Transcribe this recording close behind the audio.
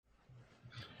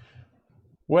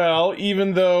Well,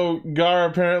 even though Gar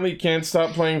apparently can't stop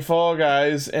playing Fall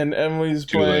Guys and Emily's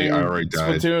playing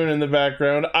Splatoon in the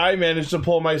background, I managed to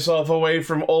pull myself away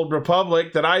from Old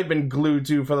Republic that I've been glued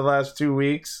to for the last 2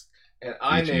 weeks. And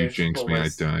I managed to pull I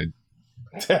died.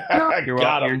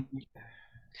 Got him.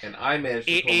 And I managed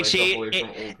to pull myself away from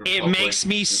Old Republic. It makes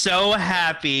me so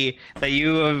happy that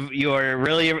you are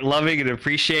really loving and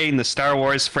appreciating the Star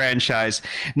Wars franchise.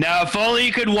 Now, if only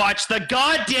you could watch the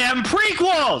goddamn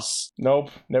prequels.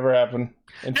 Nope, never happened.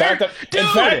 In fact,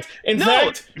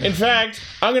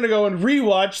 I'm gonna go and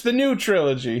rewatch the new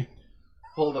trilogy.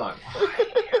 Hold on.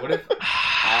 What if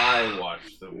I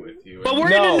watched them with you? But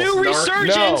we're in a new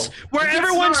resurgence where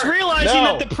everyone's realizing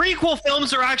that the prequel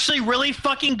films are actually really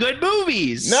fucking good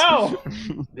movies. No!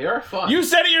 They are fun. You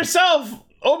said it yourself!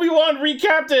 Obi-Wan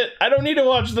recapped it! I don't need to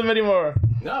watch them anymore.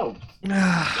 No.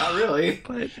 Not really.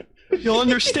 But you'll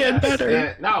understand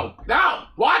better. No!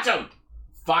 Watch them!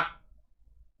 Fuck.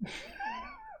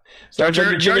 Jar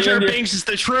Jar Binks is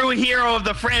the true hero of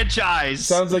the franchise.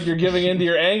 Sounds like you're giving in to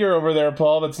your anger over there,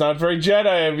 Paul. That's not very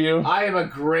Jedi of you. I am a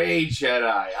gray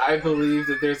Jedi. I believe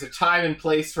that there's a time and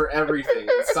place for everything.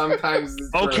 And sometimes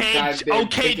it's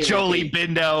okay, Jolie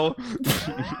Bindo.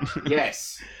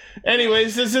 Yes.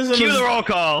 Anyways, this isn't Cue the roll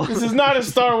call. This is not a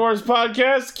Star Wars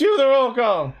podcast. Cue the roll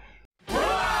call.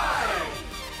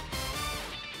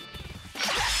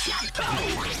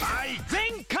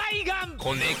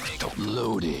 Connect.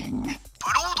 Loading.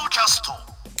 Broadcast.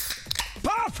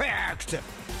 Perfect.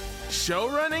 Show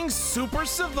running super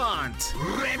savant.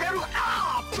 Level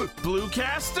up.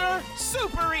 Bluecaster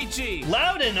super Ichi.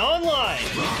 Loud and online.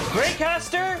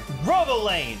 Greycaster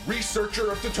Robolane.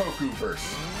 Researcher of the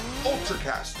Tokuverse.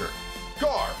 Ultracaster.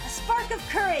 Gar. A spark of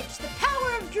courage, the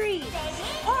power of dreams.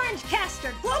 Orange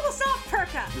Caster, Global Soft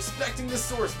Perka. Respecting the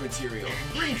source material.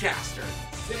 Greencaster.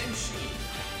 Zenshi.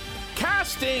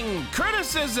 Casting,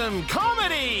 criticism,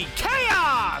 comedy,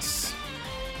 chaos!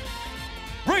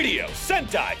 Radio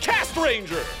Sentai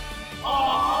Castranger!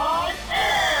 On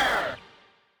air!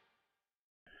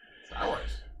 Star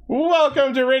Wars.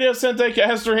 Welcome to Radio Sentai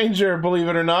Castranger, believe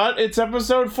it or not. It's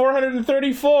episode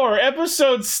 434,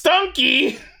 episode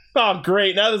Stunky! Oh,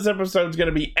 great, now this episode's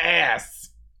gonna be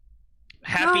ass.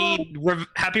 Happy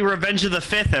Revenge of the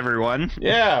 5th, everyone.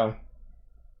 Yeah.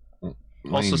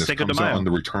 Also, Cinco de Mayo. On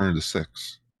the Return of the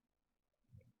Six.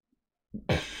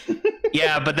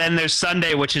 Yeah, but then there's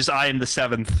Sunday, which is I am the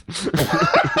 7th.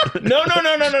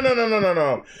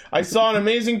 No. I saw an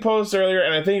amazing post earlier,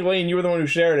 and I think, Lane, you were the one who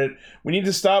shared it. We need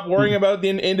to stop worrying about the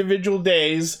individual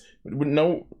days.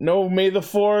 No May the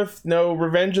 4th, no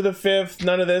Revenge of the 5th,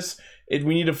 none of this.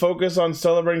 We need to focus on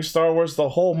celebrating Star Wars the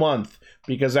whole month,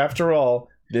 because after all,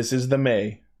 this is the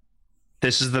May.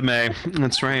 This is the May.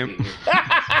 That's right.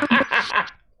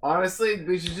 Honestly,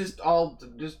 we should just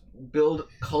build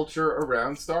culture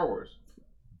around Star Wars.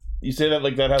 You say that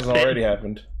like that hasn't already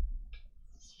happened.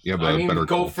 Yeah, but I mean, better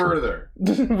go culture. further.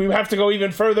 We have to go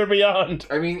even further beyond.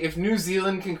 I mean, if New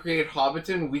Zealand can create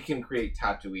Hobbiton, we can create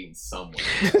Tatooine somewhere.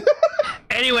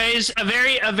 Anyways, a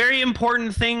very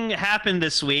important thing happened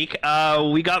this week.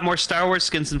 We got more Star Wars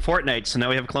skins in Fortnite, so now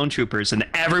we have clone troopers, and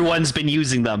everyone's been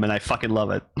using them, and I fucking love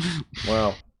it.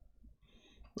 Wow.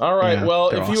 All right, Yeah, well,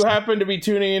 if awesome. you happen to be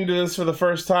tuning into this for the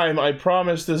first time, I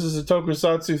promise this is a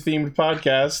Tokusatsu-themed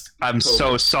podcast. I'm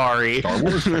so sorry. Star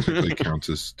Wars technically counts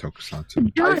as Tokusatsu.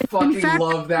 I fucking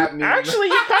love that meme. Actually,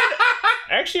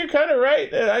 you're kind of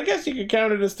right. I guess you could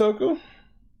count it as Toku.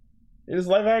 It is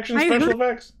live-action special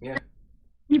effects. Yeah.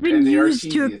 You've been And they are used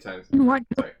cheesy to at times. what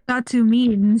Tokusatsu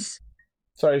means.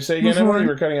 Sorry, say again, Emily, you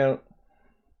were cutting out.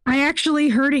 I actually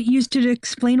heard it used to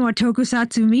explain what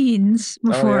Tokusatsu means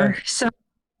before, yeah. so...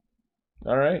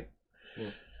 All right.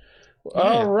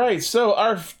 All right.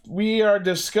 So we are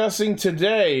discussing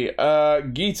today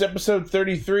Geats episode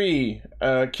 33,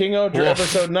 King Oger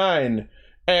episode 9,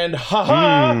 and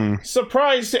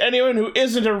surprise to anyone who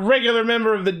isn't a regular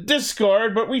member of the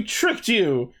Discord, but we tricked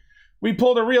you. We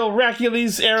pulled a real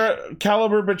Hercules era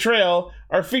caliber betrayal.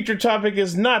 Our feature topic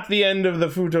is not the end of the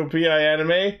Futopia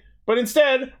anime, but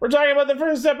instead, we're talking about the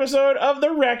first episode of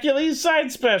the Hercules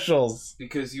side specials.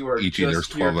 Because you are Ichi, there's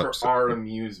just here 12 for episodes. our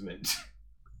amusement.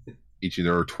 Ichi,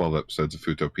 there are 12 episodes of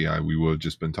Futopia. We would have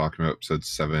just been talking about episodes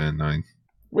 7 and 9.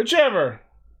 Whichever.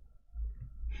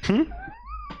 And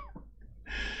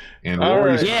All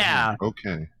Rory's right. Yeah.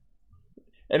 Okay.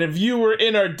 And if you were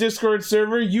in our Discord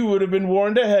server, you would have been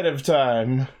warned ahead of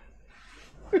time.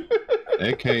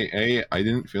 AKA, I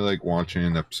didn't feel like watching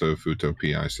an episode of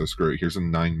Futopia, so screw it. Here's a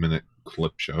 9-minute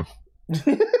clip show.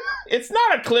 It's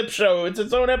not a clip show. It's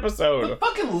its own episode. The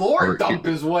fucking lore dump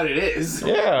is what it is.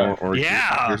 Yeah. Or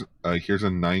Yeah. Here's a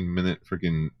 9-minute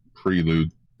freaking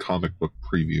prelude comic book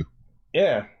preview.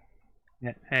 Yeah.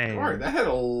 Hey, Alright, that had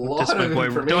a lot diss of my boy,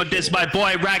 information. don't diss my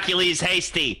boy Racules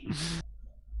Hasty.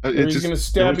 He's going to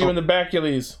stab you in the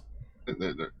backules.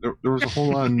 There was a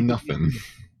whole lot of nothing.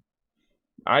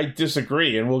 I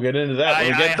disagree, and we'll get into that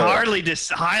when we get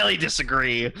there. Highly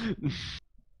disagree.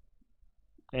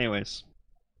 Anyways.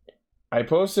 I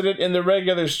posted it in the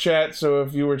regulars chat, so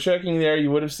if you were checking there,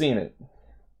 you would have seen it.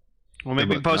 Well,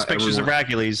 maybe post pictures of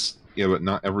Racules. Yeah, but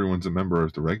not everyone's a member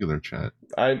of the regular chat.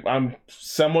 I'm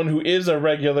someone who is a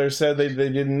regular said they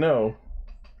didn't know.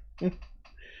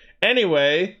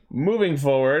 Anyway, moving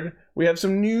forward, we have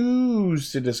some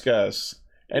news to discuss.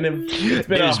 And it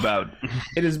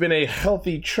has been a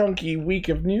healthy, chunky week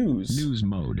of news. News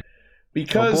mode.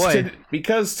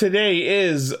 Because today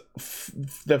is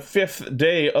the 5th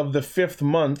day of the 5th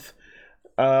month,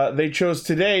 they chose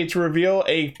today to reveal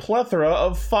a plethora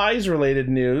of FIES-related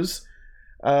news.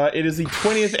 It is the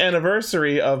 20th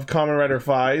anniversary of Kamen Rider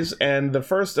FIES, and the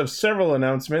first of several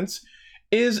announcements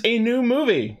is a new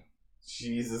movie.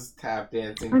 Jesus, tap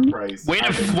dancing Christ. Way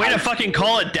to fucking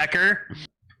call it, Decker.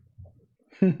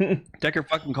 Decker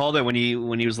fucking called it when he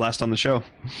was last on the show.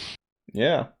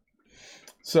 Yeah.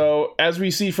 So, as we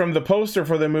see from the poster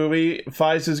for the movie,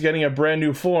 FIES is getting a brand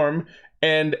new form,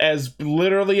 and as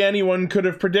literally anyone could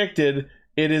have predicted,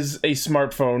 it is a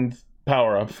smartphone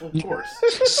power-up. Of course.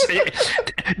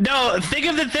 No, think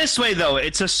of it this way, though.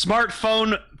 It's a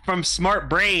smartphone from Smart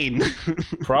Brain.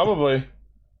 Probably.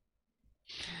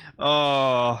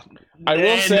 Oh. I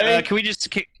will say... can we just...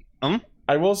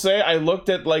 I will say, I looked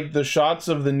at like the shots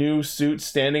of the new suit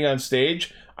standing on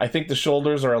stage. I think the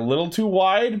shoulders are a little too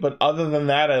wide, but other than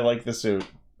that, I like the suit.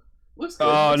 Looks good.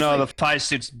 Oh, no, the FIES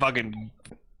suit's fucking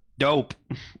dope.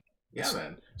 Yeah,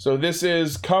 man. So this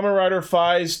is Kamen Rider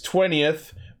FIES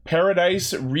 20th,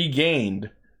 Paradise Regained.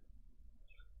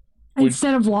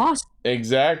 Instead of Lost?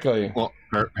 Exactly. Well,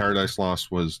 Paradise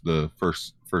Lost was the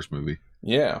first movie.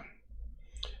 Yeah.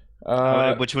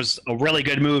 Which was a really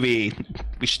good movie.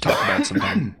 We should talk about it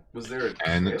sometime. Was there a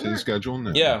and it's in schedule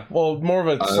now? Yeah, well, more of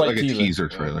a slight like a teaser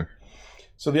trailer.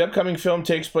 So the upcoming film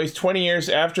takes place 20 years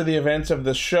after the events of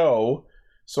the show.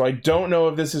 So I don't know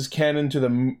if this is canon to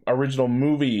the original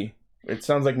movie. It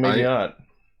sounds like maybe not.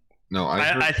 No,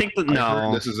 I think that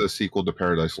heard this is a sequel to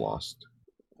Paradise Lost.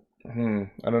 I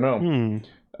don't know.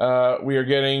 We are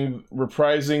getting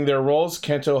reprising their roles.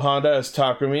 Kento Honda as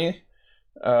Takumi.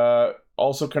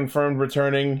 Also confirmed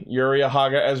returning Yuri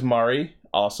Haga as Mari.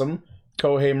 Awesome.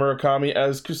 Kohei Murakami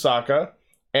as Kusaka.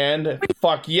 And,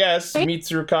 fuck yes,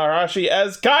 Mitsuru Karashi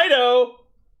as Kaido!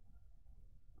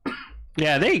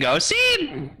 Yeah, there you go.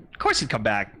 See? Of course he'd come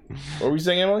back. What were you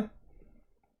saying, Emily?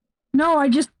 No, I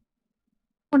just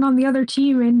went on the other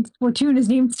team in Splatoon is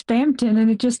named Spamton,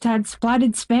 and it just had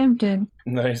splatted Spamton.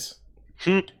 Nice.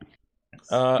 No,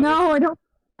 I don't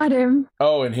at him.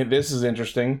 Oh, and this is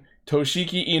interesting.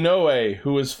 Toshiki Inoue,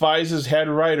 who is FIES' head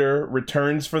writer,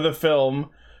 returns for the film,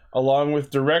 along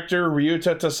with director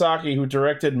Ryuta Tasaki, who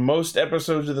directed most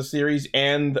episodes of the series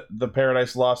and the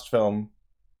Paradise Lost film.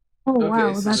 Oh,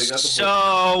 wow.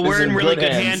 So we're in really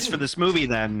good hands for this movie,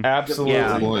 then. Absolutely.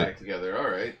 Yeah. Back together. All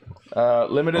right.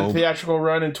 Limited theatrical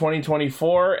run in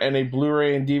 2024 and a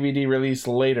Blu-ray and DVD release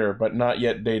later, but not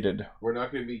yet dated. We're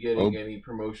not going to be getting any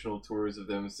promotional tours of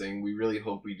them saying, we really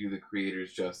hope we do the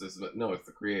creators justice, but no, it's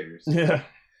the creators. Yeah.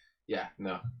 Yeah,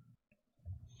 no.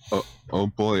 Oh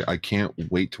boy, I can't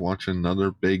wait to watch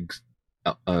another big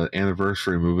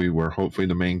anniversary movie where hopefully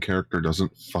the main character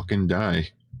doesn't fucking die.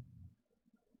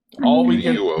 All we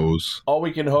can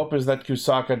hope is that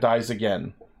Kusaka dies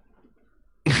again.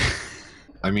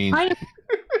 I mean,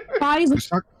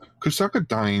 Kusaka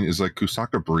dying is like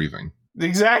Kusaka breathing.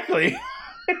 Exactly.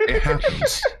 It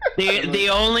happens. The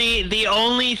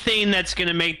only thing that's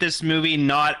gonna make this movie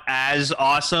not as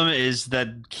awesome is that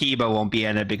Kiba won't be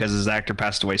in it because his actor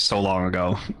passed away so long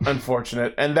ago.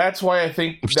 Unfortunate, and that's why I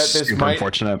think that this might.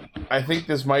 Unfortunate. I think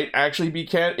this might actually be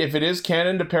canon. If it is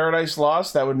canon to Paradise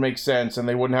Lost, that would make sense, and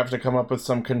they wouldn't have to come up with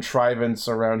some contrivance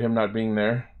around him not being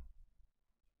there.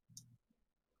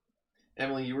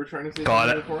 Emily, you were trying to say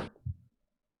something before?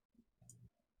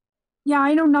 Yeah,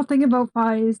 I know nothing about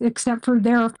FIES except for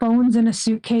there are phones in a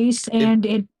suitcase, and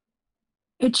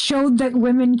it showed that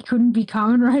women couldn't be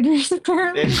Kamen Riders,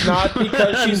 apparently. It's not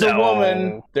because she's a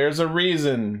woman. There's a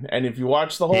reason, and if you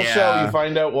watch the whole show, you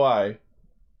find out why.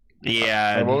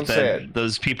 Yeah, I won't say it.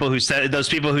 Those people who said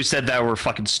that were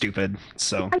fucking stupid.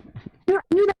 So I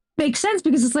knew that makes sense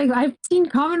because it's like I've seen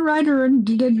Kamen Rider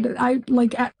and I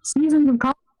like at seasons of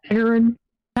Kamen Rider, and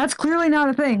that's clearly not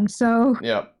a thing. So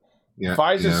yeah.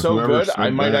 FIES is so good, I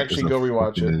might actually go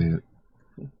rewatch it.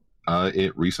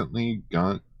 It recently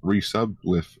got resubbed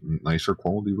with nicer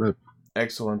quality rip.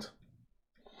 Excellent.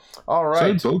 All So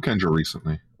right. did Bowcanger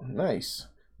recently. Nice.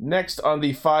 Next on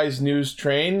the FI's news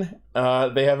train,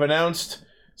 they have announced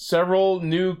several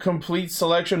new complete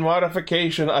selection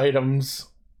modification items.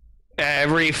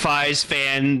 Every FI's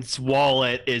fan's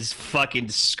wallet is fucking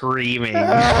screaming.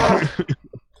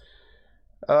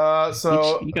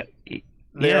 So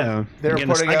they're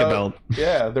putting out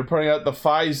they're putting out the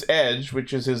FI's Edge,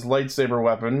 which is his lightsaber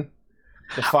weapon.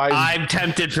 I'm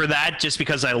tempted for that just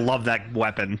because I love that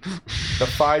weapon. The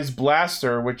FI's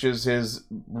Blaster, which is his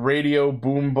radio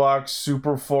boombox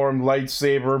superformed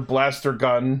lightsaber blaster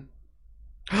gun.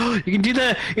 You can do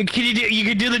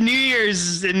the New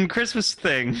Year's and Christmas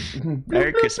thing.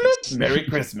 Merry Christmas. Merry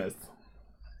Christmas.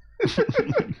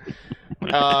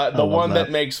 The one that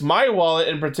makes my wallet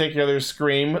in particular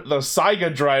scream, the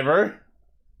Saiga driver.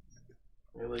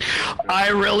 I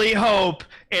really hope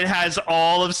it has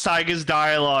all of Saiga's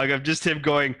dialogue of just him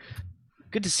going,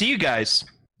 "Good to see you guys.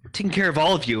 Taking care of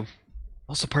all of you.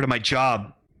 Also part of my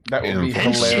job." That would be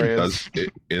hilarious.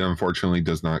 It unfortunately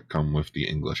does not come with the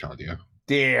English audio.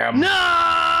 Damn.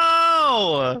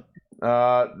 No!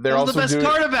 They're also the best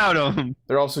part about him.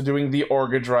 They're also doing the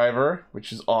Orga driver,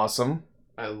 which is awesome.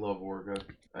 I love Orga.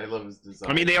 I love his design.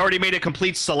 I mean, they already made a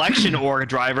complete selection Orga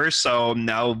driver, so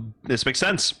now this makes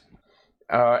sense.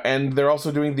 And they're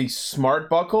also doing the Smart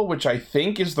Buckle, which I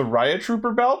think is the Riot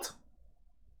Trooper belt.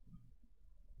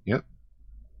 Yep.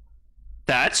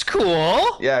 That's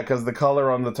cool. Yeah, because the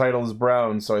color on the title is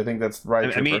brown, so I think that's the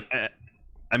Riot Trooper.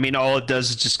 I mean, all it does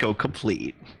is just go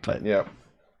complete. But yeah.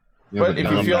 But if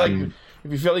you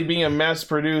feel like being a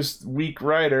mass-produced weak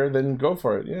rider, then go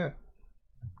for it. Yeah.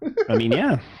 I mean,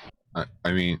 yeah.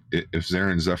 I mean, if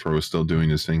Zarin Zephyr was still doing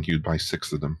his thing, he'd buy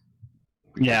 6 of them.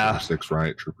 Yeah. 6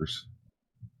 Riot Troopers.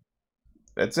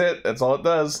 That's it. That's all it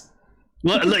does.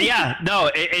 Yeah,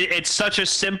 no, it's such a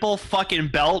simple fucking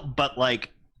belt, but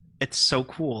like, it's so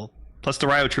cool. Plus, the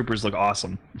Riot Troopers look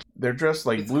awesome. They're dressed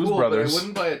like Blues Brothers. But I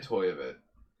wouldn't buy a toy of it.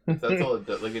 That's all it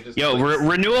does. Like it just.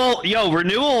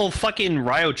 renewal, fucking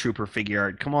Riot Trooper figure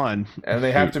art. Come on. And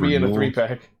they have to be in a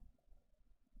 3-pack.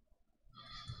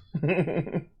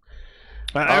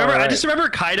 I just remember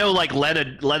Kaido like led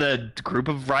a group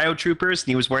of Riot Troopers, and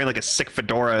he was wearing like a sick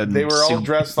fedora. And they were all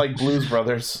dressed like Blues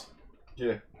Brothers.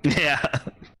 Yeah. Yeah.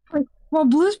 Well,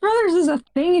 Blues Brothers is a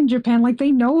thing in Japan. Like,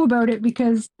 they know about it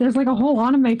because there's like a whole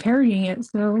anime parodying it.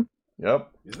 So.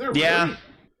 Yep. Is there yeah.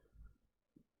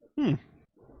 Really?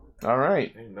 All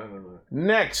right. No.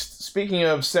 Next, speaking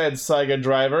of said Saiga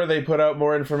driver, they put out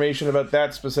more information about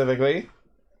that specifically.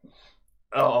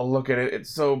 Oh, look at it. It's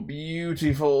so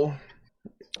beautiful.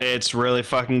 It's really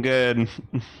fucking good.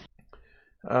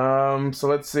 So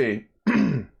let's see.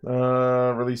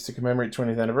 Released to commemorate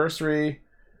 20th anniversary.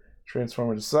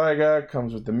 Transformer to Saiga.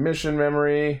 Comes with the mission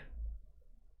memory.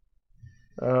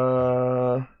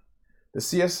 The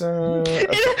CSN...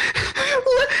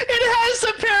 It has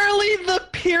apparently the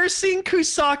piercing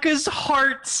Kusaka's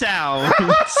heart sound.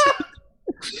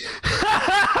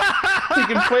 You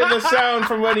can play the sound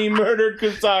from when he murdered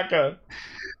Kusaka.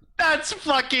 That's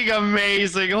fucking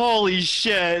amazing. Holy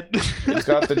shit. It's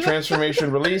got the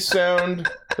transformation release sound,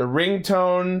 the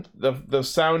ringtone, the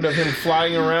sound of him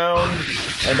flying around,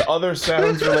 and other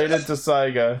sounds related to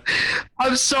Saiga.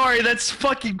 I'm sorry, that's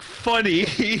fucking funny.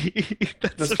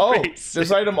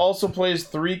 This item also plays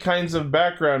 3 kinds of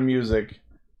background music.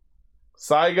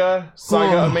 Saiga,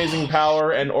 Amazing Power,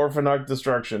 and Orphanok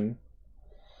Destruction.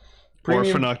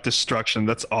 Orphanok Destruction,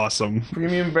 that's awesome.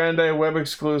 Premium Bandai web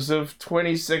exclusive,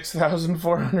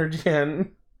 26,400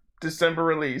 yen. December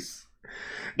release.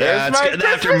 Yeah,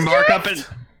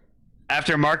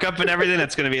 after markup and everything,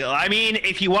 that's gonna be. I mean,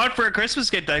 if you want for a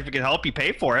Christmas gift, I can help you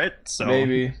pay for it. So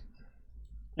maybe.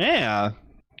 Yeah,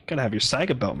 gotta have your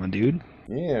Saiga belt, my dude.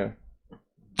 Yeah.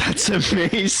 That's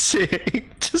amazing.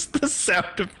 Just the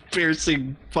sound of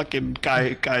piercing fucking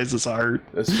Kai's heart.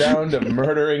 The sound of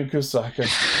murdering Kusaka.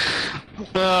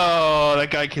 Oh, that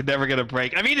guy could never get a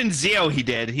break. I mean, in Zeo he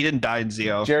did. He didn't die in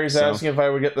Zeo. Jerry's asking if I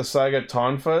would get the Saiga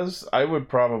Tonfas. I would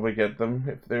probably get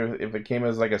them if it came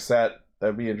as like a set.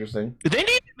 That'd be interesting. They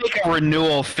need to make a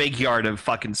renewal figure art of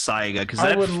fucking Saiga, because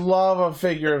I would love a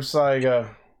figure of Saiga.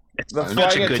 The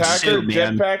flying attacker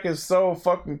jetpack is so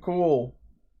fucking cool.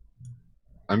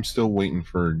 I'm still waiting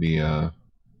for the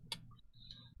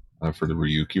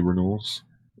Ryuki renewals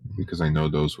because I know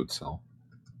those would sell.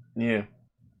 Yeah.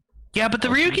 Yeah, but the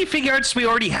Ryuki figure arts we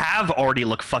already have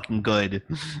look fucking good.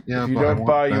 Yeah, if you don't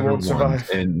buy, you won't survive.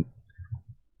 And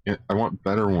I want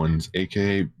better ones,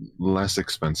 aka less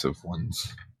expensive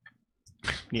ones.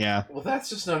 Yeah. Well, that's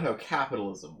just not how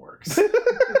capitalism works.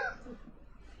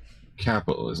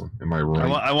 capitalism. Am I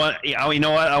right? I want. You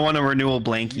know what? I want a renewal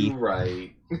blankie. You're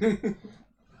right.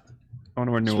 I want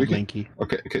a renewal blankie.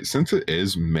 Okay. Since it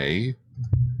is May,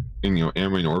 and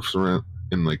Anime North's around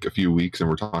in like a few weeks, and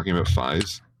we're talking about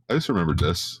fives, I just remembered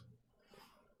this.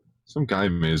 Some guy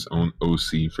made his own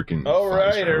OC freaking. Oh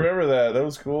right, I remember that. That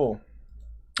was cool.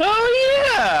 Oh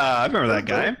yeah, I remember that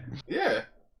guy. Yeah.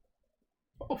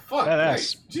 Oh fuck! Badass.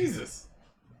 Nice. Jesus,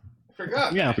 I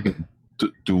forgot. Yeah.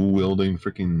 Dual wielding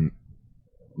freaking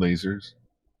lasers.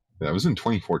 That was in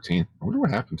 2014. I wonder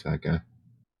what happened to that guy.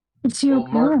 It's your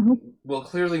Well,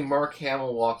 clearly Mark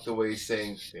Hamill walked away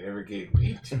saying they never gave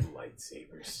me 2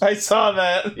 lightsabers. I saw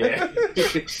that. Yeah.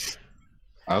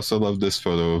 I also love this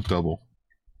photo of Double,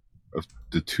 of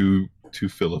the two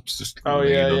Phillips just. Oh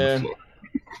laying yeah, on yeah. the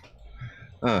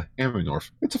floor. Anime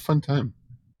North. It's a fun time.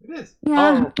 It is.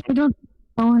 Yeah, I don't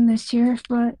go in this year,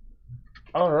 but.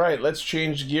 All right, let's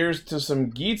change gears to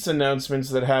some Geets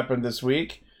announcements that happened this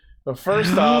week. But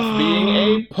first off, being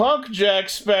a Punk Jack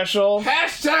special.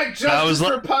 Hashtag justice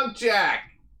for Punk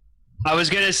Jack. I was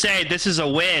gonna say this is a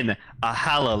win, a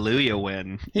hallelujah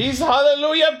win. He's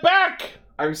hallelujah back.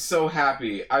 I'm so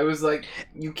happy. I was like,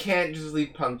 you can't just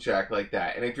leave Punk Jack like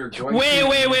that. And if you're going wait, to,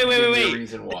 wait, give me a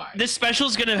reason why. This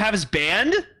special's gonna have his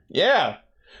band? Yeah.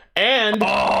 And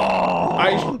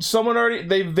someone already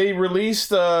they released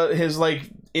his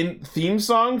theme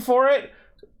song for it.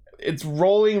 It's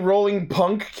Rolling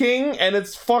Punk King, and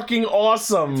it's fucking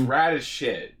awesome. It's rad as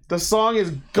shit. The song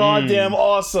is goddamn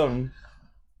awesome.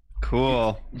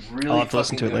 Cool. Really I'll have to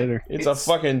listen to it later. It's a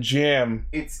fucking jam.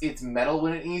 It's metal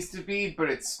when it needs to be, but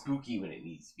it's spooky when it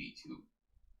needs to be too.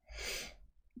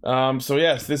 So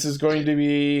yes, this is going to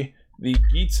be the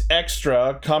Geets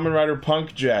Extra Kamen Rider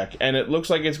Punk Jack, and it looks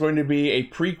like it's going to be a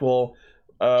prequel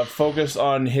focused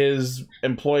on his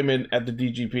employment at the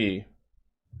DGP.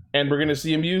 And we're going to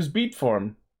see him use beat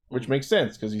form, which makes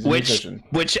sense because he's a musician.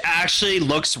 Which actually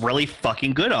looks really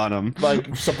fucking good on him.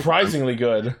 Like, surprisingly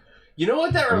good. You know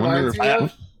what that reminds me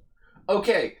of?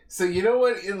 Okay, so you know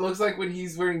what it looks like when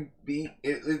he's wearing beat?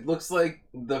 It looks like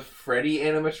the Freddy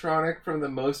animatronic from the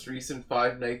most recent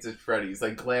Five Nights at Freddy's,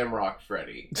 like Glam Rock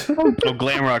Freddy. Oh,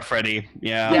 Glam Rock Freddy,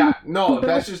 yeah. Yeah, no,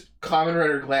 that's just Kamen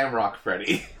Rider Glam Rock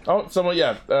Freddy. Oh,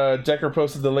 Decker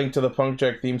posted the link to the Punk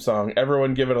Jack theme song.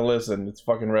 Everyone give it a listen. It's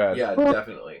fucking rad. Yeah,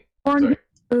 definitely. Orange and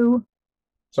blue.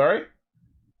 Sorry?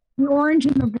 The orange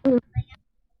and the blue.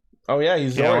 Oh yeah,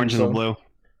 he's orange and the blue.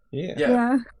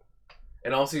 Yeah.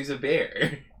 And also he's a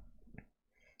bear.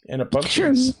 And a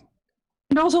pumpkin. True.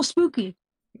 And also spooky.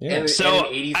 Yeah. And So,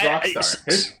 an 80s rock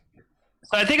star. So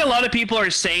I think a lot of people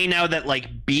are saying now that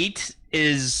beat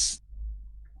is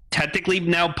technically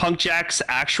now Punk Jack's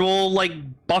actual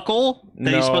buckle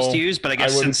that he's supposed to use, but I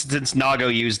guess since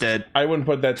Nago used it, I wouldn't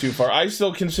put that too far. I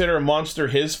still consider Monster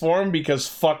his form because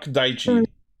fuck Daichi.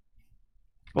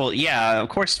 Well, yeah, of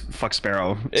course, fuck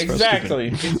Sparrow. Exactly.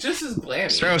 It's just as glammy.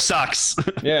 Sparrow sucks.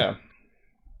 Yeah.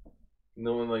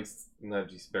 No one likes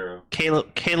Naji Sparrow.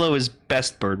 Kalo is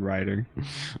best bird rider.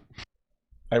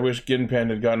 I wish Ginpan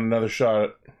had gotten another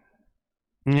shot.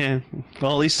 Yeah.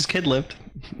 Well, at least his kid lived.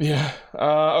 Yeah.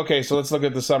 Okay, so let's look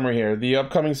at the summary here. The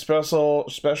upcoming special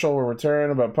will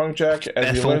return about Punk Jack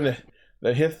as we learn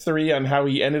the history on how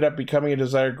he ended up becoming a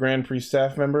desired Grand Prix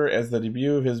staff member as the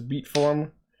debut of his beat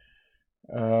form.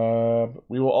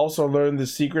 We will also learn the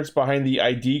secrets behind the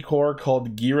ID core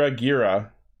called Gira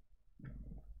Gira.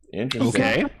 Interesting.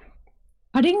 Okay.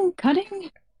 Cutting?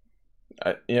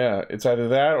 Yeah, it's either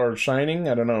that or Shining.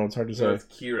 I don't know. It's hard to say. No, it's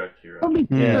Kira.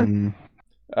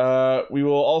 Yeah. We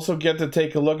will also get to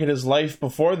take a look at his life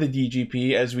before the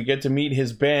DGP as we get to meet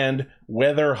his band,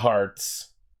 Weather Hearts.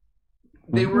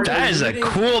 That is a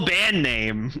cool band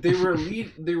name. They were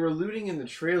alluding in the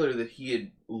trailer that he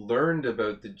had learned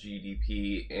about the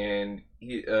GDP and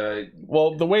he.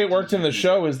 Well, the way it worked in the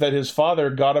show is that his father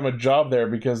got him a job there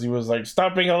because he was like,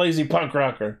 "Stop being a lazy punk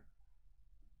rocker."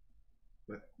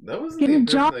 That wasn't the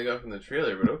impression I got from the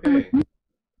trailer, but okay. All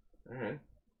right.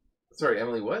 Sorry,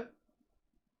 Emily. What?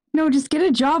 No, just get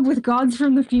a job with Gods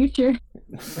from the Future.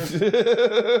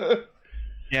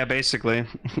 Yeah, basically.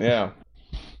 Yeah.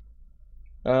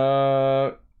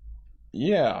 We're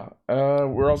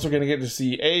also going to get to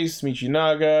see Ace,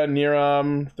 Michinaga,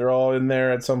 Niram. They're all in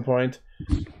there at some point.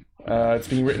 It's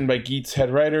being written by Geets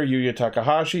head writer Yuya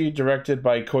Takahashi, directed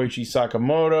by Koichi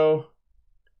Sakamoto,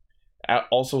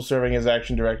 also serving as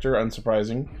action director,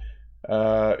 unsurprising.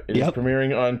 It is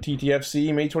premiering on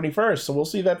TTFC May 21st, so we'll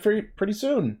see that pretty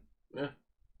soon. Yeah.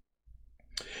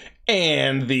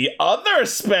 And the other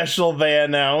special they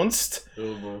announced...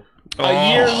 Oh, boy.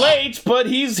 A year late, but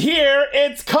he's here.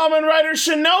 It's Kamen Rider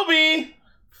Shinobi.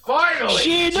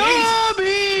 Finally,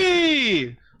 Shinobi.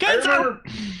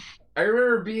 I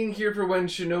remember being here for when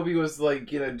Shinobi was like,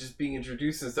 just being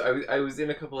introduced and stuff. I was in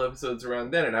a couple episodes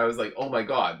around then, and I was like, oh my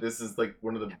god, this is like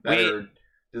one of the better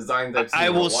designs I've seen.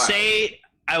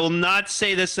 I will not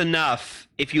say this enough.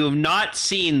 If you have not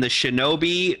seen the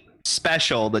Shinobi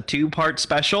special, the 2-part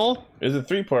special, is it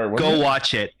 3-part? Go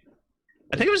watch it.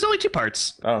 I think it was only 2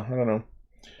 parts. Oh, I don't know.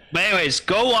 But anyways,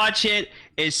 go watch it.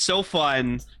 It's so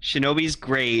fun. Shinobi's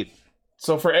great.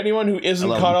 So for anyone who isn't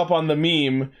caught up on the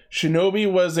meme,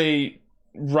 Shinobi was a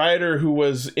rider who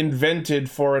was invented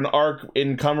for an arc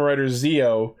in Kamen Rider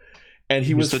Zeo, and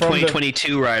he was the from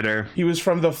 2022 rider. He was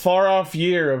from the far off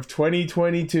year of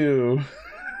 2022.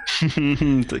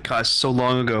 That cost so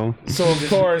long ago. So of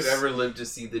course, never lived to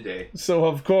see the day. So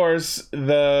of course,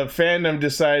 the fandom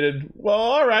decided, well,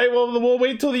 all right, well, we'll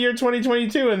wait till the year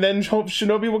 2022, and then hope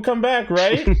Shinobi will come back,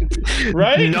 right?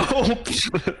 Right?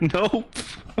 Nope.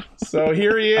 So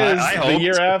here he is, the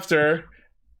year after,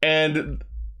 and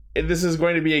this is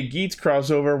going to be a Geats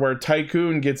crossover where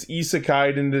Tycoon gets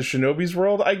isekai'd into Shinobi's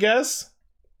world, I guess.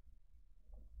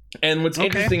 And what's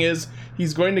interesting is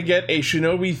he's going to get a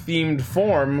Shinobi-themed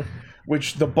form,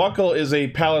 which the buckle is a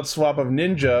palette swap of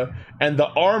Ninja, and the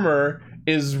armor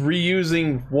is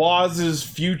reusing Waz's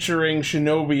futuring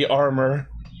Shinobi armor.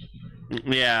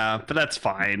 Yeah, but that's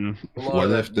fine.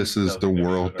 What if this is the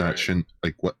world that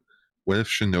what if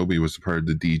Shinobi was a part of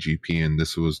the DGP and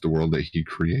this was the world that he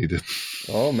created?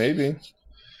 Oh, maybe.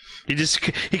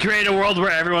 He created a world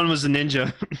where everyone was a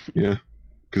ninja. Yeah.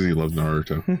 Because he loved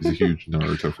Naruto. He's a huge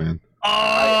Naruto fan.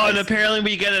 Oh, and apparently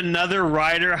we get another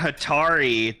rider,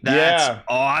 Hatari. That's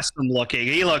awesome looking.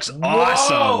 He looks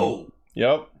awesome.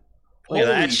 Yep. Look at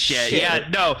that shit. Yeah,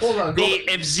 no.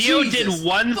 If Zeo did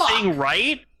one thing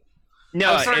right...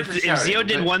 No, if Zeo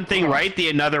did one thing right, the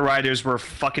another riders were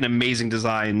fucking amazing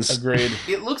designs. Agreed.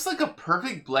 It looks like a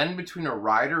perfect blend between a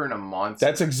rider and a monster.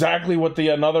 That's exactly what the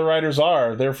another riders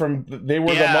are. They were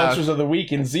the monsters of the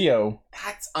week in Zeo.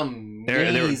 That's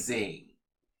amazing.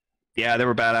 They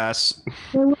were badass.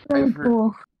 They were very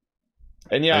cool.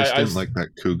 And I just didn't like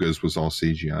that Kuga's was all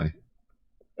CGI.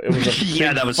 It was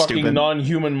a that was fucking stupid.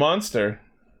 non-human monster.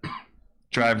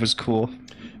 Drive was cool.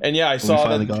 And yeah, I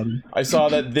saw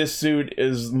that this suit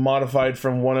is modified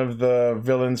from one of the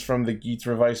villains from the Geats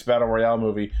Revised Battle Royale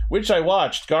movie, which I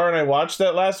watched. Gar and I watched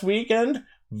that last weekend.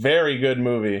 Very good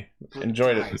movie.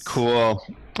 Enjoyed it. Cool.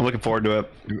 I'm looking forward to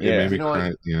it. It made me cry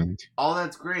at the end. All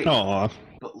that's great. Aww.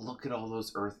 But look at all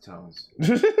those earth tones.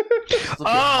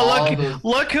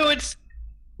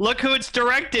 Look who it's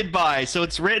directed by. So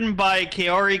it's written by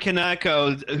Kaori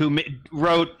Kaneko, who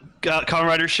wrote Kamen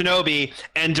Rider Shinobi,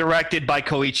 and directed by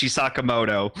Koichi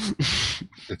Sakamoto.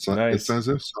 It's as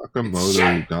if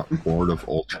Sakamoto got bored of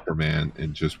Ultraman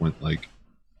and just went like,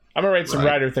 I'm gonna write some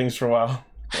rider things for a while.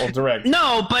 I'll direct.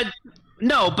 No,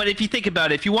 but if you think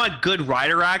about it, if you want good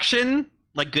rider action,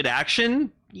 like good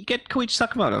action, you get Koichi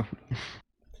Sakamoto.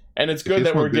 And it's good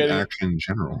that we're getting action in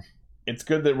general. It's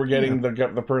good that we're getting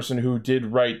the person who did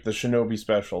write the Shinobi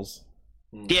specials.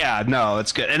 Yeah, no,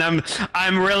 it's good, and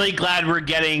I'm really glad we're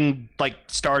getting like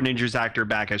Star Ninja's actor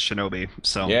back as Shinobi.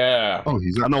 So yeah, I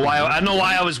don't know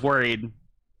why I was worried.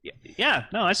 Yeah,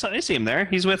 no, I see him there.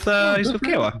 He's with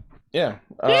Keiwa. Yeah.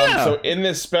 So in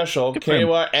this special,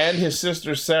 Keiwa and his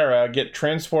sister Sarah get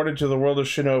transported to the world of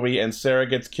Shinobi, and Sarah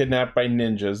gets kidnapped by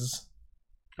ninjas.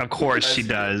 Of course she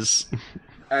does.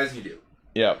 As you do.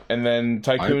 Yeah, and then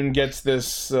Tycoon gets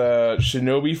this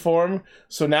Shinobi form.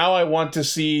 So now I want to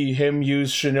see him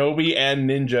use Shinobi and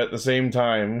Ninja at the same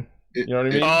time. You know what I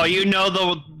mean? Oh, you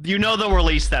know they'll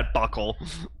release that buckle.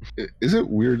 Is it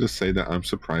weird to say that I'm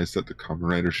surprised that the Kamen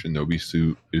Rider Shinobi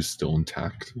suit is still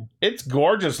intact? It's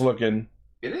gorgeous looking.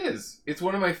 It is. It's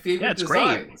one of my favorite it's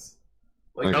designs. Great.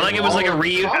 Like it was like a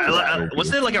reused.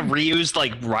 Wasn't it like a reused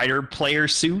like rider player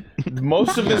suit?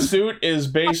 Most of the suit is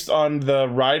based on the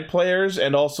ride players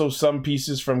and also some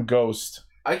pieces from Ghost.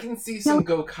 I can see some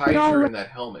Gokaiger in that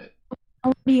helmet.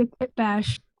 Already a kit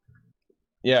bash.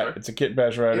 Yeah, it's a kit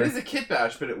bash rider. It is a kit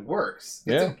bash, but it works.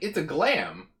 It's a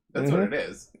glam. That's what it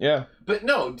is. Yeah. But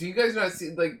no, do you guys not see?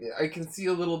 Like, I can see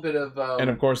a little bit of. And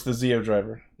of course, the Zeo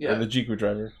driver. Yeah. Or the Jiku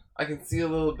driver. I can see a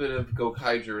little bit of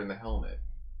Gokaiger in the helmet.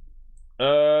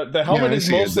 The helmet is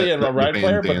mostly a ride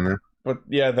player, but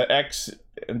yeah, the X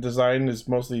design is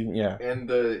mostly And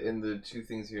the two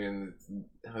things here, and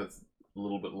it's a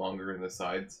little bit longer in the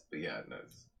sides, but yeah, no,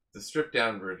 it's the stripped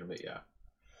down version, but yeah.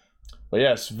 But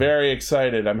yes, very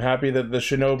excited. I'm happy that the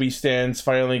Shinobi stands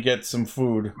finally get some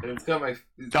food. And it's got my.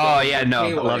 I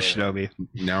love Shinobi.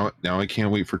 Now I can't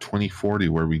wait for 2040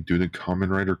 where we do the Kamen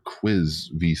Rider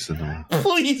quiz Visa.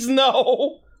 Please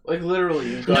no. Like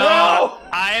literally, no.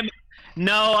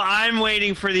 No, I'm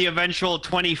waiting for the eventual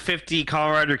 2050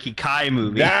 Kamen Rider Kikai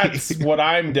movie. That's what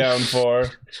I'm down for.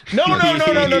 No.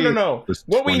 It's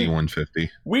What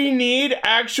 2150. we need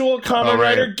actual Kamen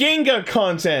Rider Ginga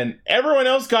content. Everyone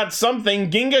else got something.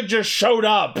 Ginga just showed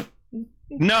up.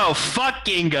 No, fuck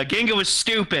Ginga. Ginga was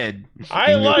stupid.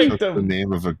 I like the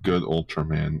name of a good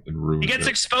Ultraman and ruined He gets it.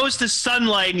 exposed to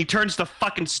sunlight and he turns to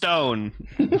fucking stone.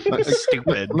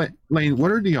 Stupid. Lane,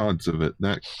 what are the odds of it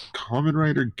that Kamen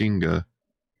Rider Ginga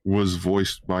was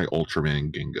voiced by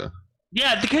Ultraman Ginga?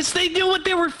 Yeah, because they knew what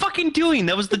they were fucking doing.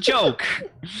 That was the joke.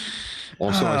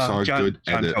 Also, I saw a good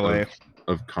edit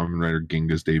of Kamen Rider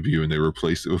Ginga's debut, and they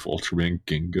replaced it with Ultraman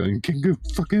Ginga, and Ginga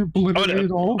fucking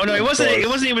obliterated all. Oh no, it wasn't. It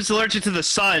wasn't even allergic to the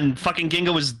sun. Fucking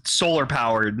Ginga was solar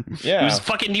powered. Yeah, he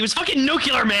was fucking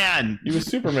Nuclear Man. He was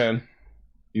Superman.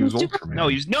 He was Ultraman. No,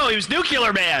 he was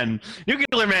Nuclear Man.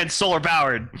 Nuclear Man's solar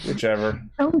powered. Whichever.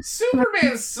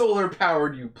 Superman's solar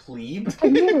powered, you plebe.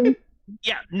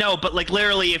 Yeah, no, but like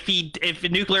literally, if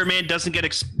Nuclear Man doesn't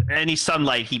get any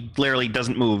sunlight, he literally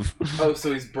doesn't move. Oh,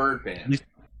 so he's Birdman.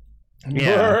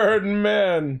 Yeah.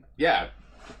 Birdman. Yeah.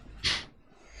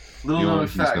 Little known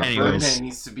fact: Birdman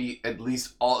needs to be at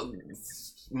least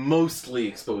mostly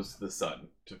exposed to the sun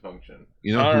to function.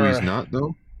 You know who he's not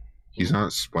though? He's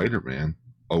not Spider-Man.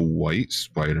 A white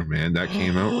Spider-Man that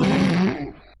came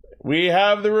out. We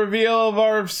have the reveal of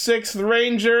our 6th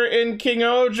Ranger in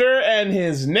KuwagataOhger, and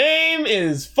his name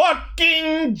is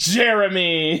fucking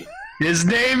Jeremy. His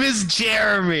name is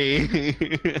Jeremy.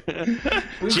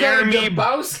 Jeremy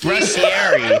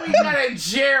Brasieri. We got a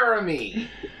Jeremy.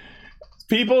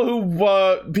 People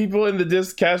in the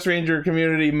Castranger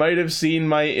community might have seen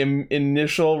my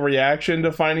initial reaction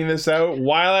to finding this out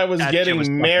while I was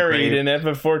getting married in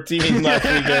FF14 last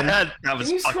weekend. That was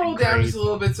Can you scroll great. down just a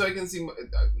little bit so I can see?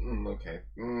 Okay.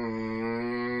 I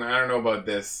don't know about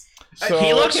this. So,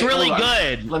 he looks really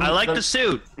good. I like the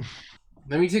suit.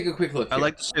 Let me take a quick look. I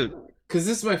like the suit. Because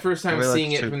this is my first time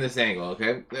seeing it from this angle.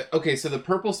 Okay. Okay. So the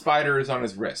purple spider is on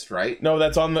his wrist, right? No,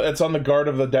 that's on the guard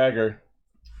of the dagger.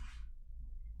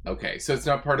 Okay, so it's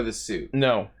not part of the suit.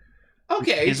 No.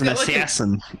 Okay, he's an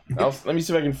assassin. Let me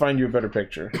see if I can find you a better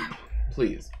picture.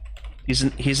 Please. He's an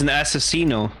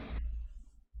assassino.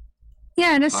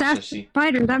 Yeah, an assassin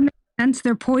spider. That makes sense.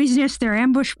 They're poisonous. They're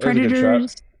ambush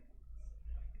predators.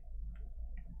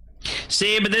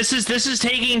 See, but this is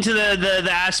taking to the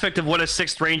aspect of what a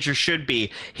 6th Ranger should be.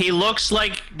 He looks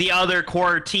like the other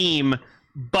core team,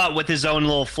 but with his own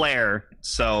little flair.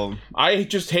 So I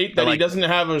just hate that he doesn't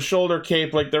have a shoulder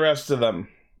cape like the rest of them.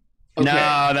 Okay.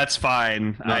 No, that's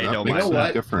fine. No, I don't mind.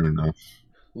 What? Different enough.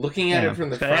 Looking at it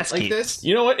from the front like this.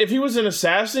 You know what? If he was an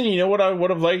assassin, you know what I would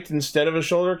have liked instead of a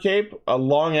shoulder cape? A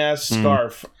long ass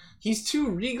scarf. He's too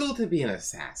regal to be an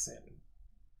assassin.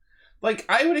 Like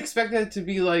I would expect that to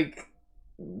be like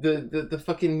the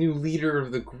fucking new leader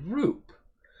of the group.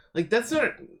 Like that's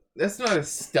not a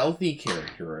stealthy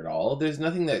character at all. There's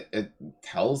nothing that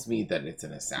tells me that it's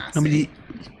an assassin.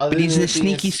 But he's a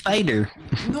sneaky spider.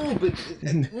 No, but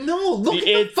no. Look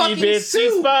The at the fucking itsy bitsy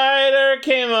suit. spider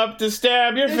came up to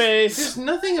stab your face. There's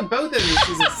nothing about that which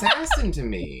is assassin to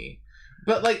me.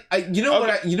 But like, you know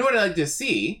what I like to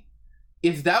see?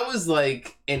 If that was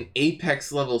like an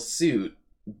Apex level suit,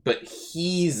 but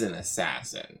he's an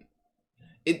assassin.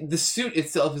 The suit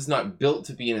itself is not built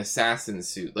to be an assassin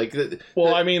suit. Like,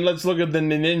 I mean, let's look at the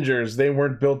ninjas. They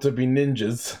weren't built to be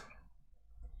ninjas.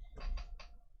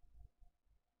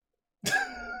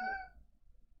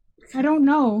 I don't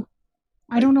know.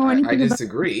 I don't know anything. I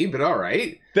disagree, but all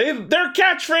right. Their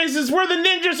catchphrases were the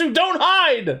ninjas who don't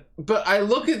hide. But I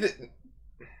look at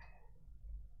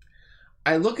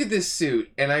this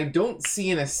suit, and I don't see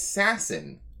an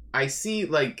assassin. I see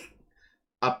like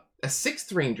a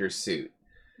 6th Ranger suit.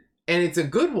 And it's a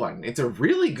good one. It's a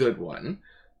really good one.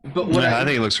 But I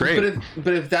think it looks great.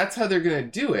 But if that's how they're gonna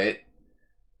do it,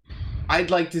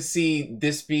 I'd like to see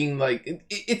this being like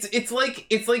it's like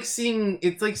seeing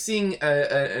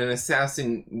an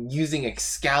assassin using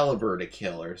Excalibur to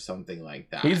kill or something like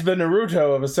that. He's the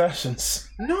Naruto of assassins.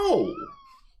 No.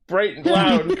 Bright and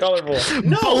loud and colorful.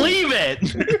 No, believe it.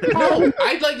 No,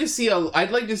 I'd like to see a lower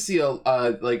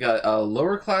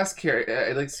class character.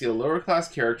 I'd like to see a lower class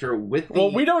character with.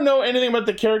 Well, we don't know anything about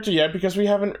the character yet because we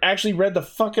haven't actually read the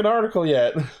fucking article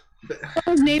yet.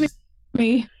 His name is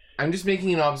me. I'm just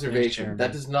making an observation.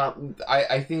 That does not.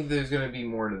 I think there's going to be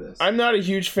more to this. I'm not a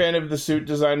huge fan of the suit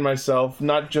design myself,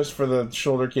 not just for the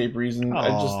shoulder cape reason. I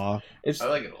like it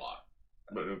a lot.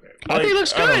 But okay. I think it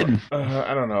looks good.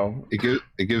 I don't know.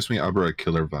 It gives me Abra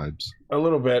Killer vibes. A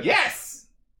little bit. Yes!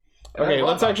 Okay,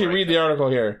 let's actually read the article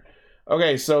here.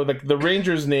 Okay, so the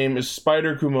Ranger's name is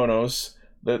Spider Kumonos.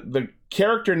 The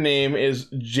character name is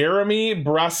Jeremy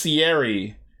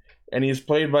Braccieri, and he is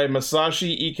played by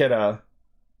Masashi Ikeda.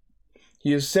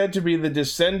 He is said to be the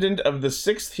descendant of the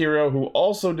 6th hero who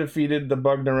also defeated the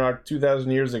Bugnarok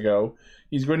 2,000 years ago.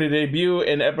 He's going to debut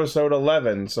in episode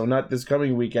 11, so not this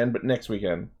coming weekend, but next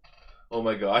weekend. Oh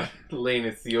my god, Lane,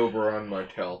 it's the Oberon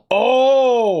Martel.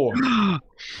 Oh!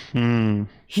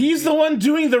 He's the one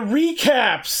doing the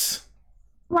recaps!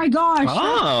 Oh my gosh!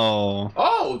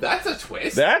 Oh, that's a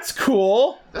twist. That's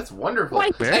cool. That's wonderful.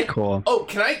 Very cool. Oh,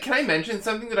 can I mention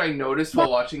something that I noticed while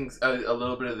watching a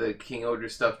little bit of the King Ogre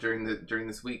stuff during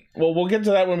this week? Well, we'll get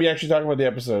to that when we actually talk about the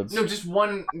episodes. No, just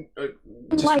one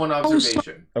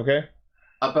observation. Okay.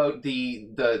 About the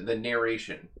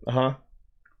narration. Uh-huh.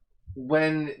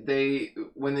 When they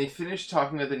finished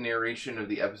talking about the narration of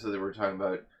the episode that we're talking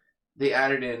about, they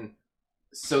added in,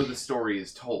 "So the story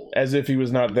is told." As if he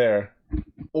was not there.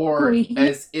 Or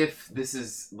as if this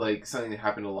is like something that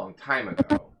happened a long time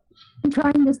ago. I'm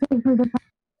trying to say for the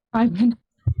 5 minutes.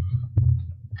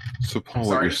 So, Paul,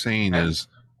 what you're saying is...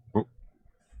 What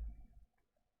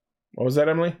was that,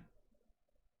 Emily?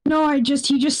 No, he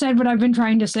just said what I've been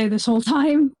trying to say this whole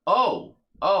time. Oh,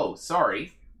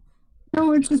 sorry.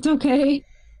 No, it's okay.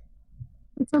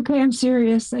 It's okay, I'm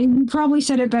serious. You probably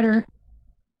said it better.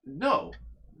 No.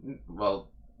 Well,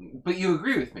 but you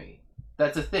agree with me.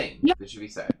 That's a thing that should be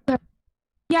said.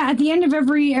 Yeah, at the end of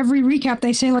every recap,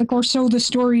 they say, like, or so the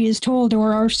story is told,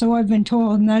 or so I've been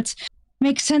told, and that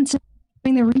makes sense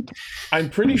in the recap. I'm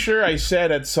pretty sure I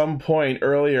said at some point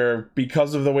earlier,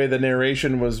 because of the way the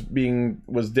narration was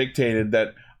dictated,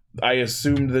 that I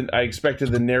assumed that I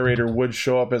expected the narrator would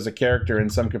show up as a character in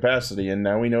some capacity, and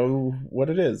now we know what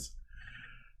it is.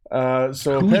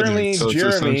 So apparently,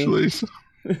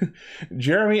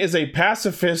 Jeremy is a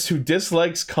pacifist who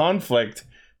dislikes conflict,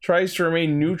 tries to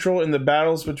remain neutral in the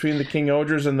battles between the King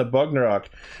Ogres and the Bugnarok.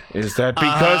 Is that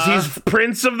because he's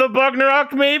Prince of the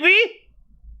Bugnarok, maybe?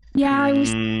 Yeah, I was...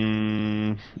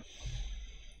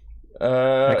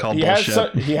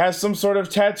 he has some sort of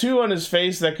tattoo on his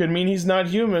face that could mean he's not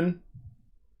human.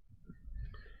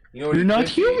 You know You're not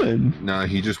human. Nah,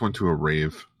 he just went to a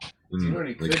rave. You know what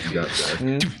he could be?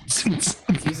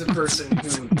 He's a person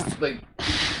who, like,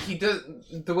 he does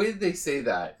the way that they say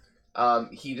that.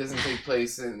 He doesn't take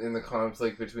place in the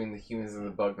conflict between the humans and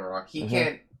the Bugnarok. He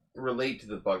can't relate to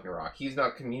the Bugnarok. He's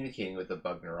not communicating with the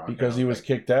Bugnarok because he was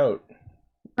kicked out.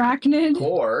 Arachnid?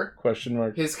 Or question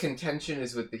mark. His contention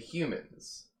is with the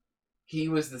humans.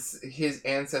 His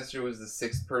ancestor was the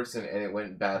 6th person, and it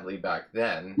went badly back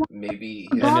then. Maybe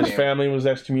his family was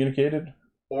excommunicated.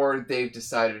 Or they've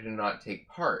decided to not take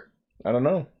part. I don't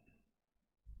know.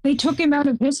 They took him out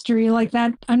of history, like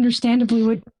that understandably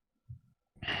would...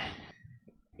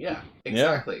 Yeah,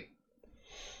 exactly.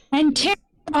 Yeah. And Tim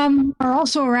are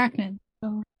also arachnid.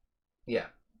 So. Yeah.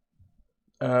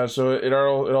 So it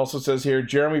also says here,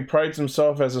 Jeremy prides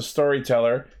himself as a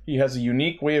storyteller. He has a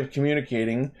unique way of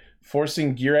communicating,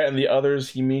 forcing Gira and the others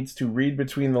he meets to read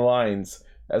between the lines.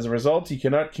 As a result, he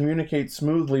cannot communicate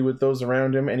smoothly with those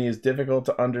around him, and he is difficult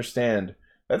to understand.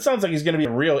 That sounds like he's going to be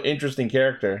a real interesting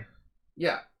character.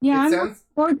 Yeah. Yeah,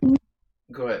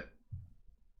 Go ahead.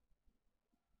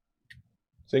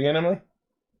 Say again, Emily?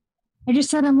 I just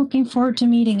said I'm looking forward to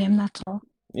meeting him, that's all.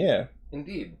 Yeah.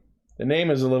 Indeed. The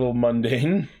name is a little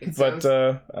mundane, but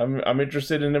I'm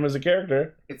interested in him as a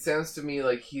character. It sounds to me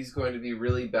like he's going to be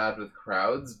really bad with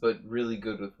crowds, but really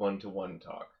good with one-to-one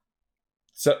talk.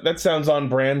 So that sounds on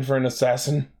brand for an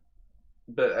assassin.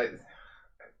 But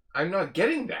I'm not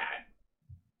getting that.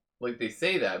 Like, they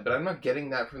say that, but I'm not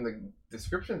getting that from the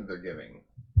description that they're giving.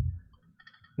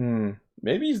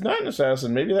 Maybe he's not an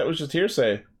assassin. Maybe that was just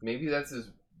hearsay. Maybe that's his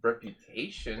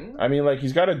reputation. I mean, like,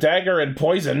 he's got a dagger and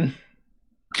poison.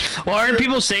 Well, aren't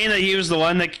people saying that he was the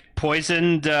one that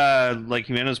poisoned, like,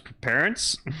 Himeno's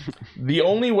parents? The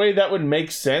only way that would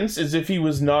make sense is if he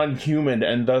was non-human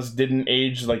and thus didn't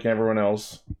age like everyone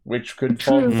else, which could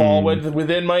fall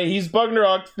within my he's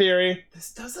Bugnarok theory.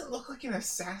 This doesn't look like an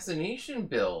assassination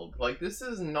build. Like, this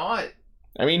is not...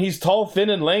 I mean, he's tall, thin,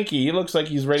 and lanky. He looks like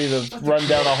he's ready to run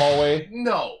down a hallway.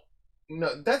 No,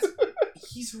 that's...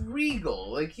 he's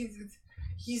regal. Like, he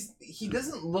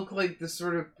doesn't look like the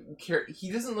sort of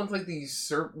he doesn't look like the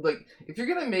usurp. Like, if you're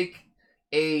gonna make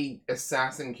a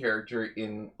assassin character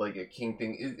in like a king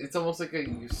thing, it's almost like a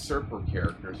usurper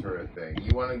character sort of thing.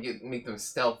 You want to make them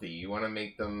stealthy. You want to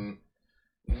make them.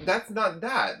 That's not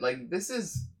that. Like, this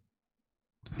is.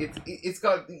 It's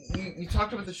got you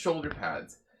talked about the shoulder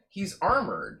pads. He's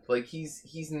armored. Like,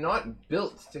 he's not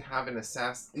built to have an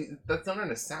assassin. That's not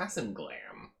an assassin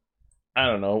glam. I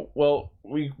don't know. Well,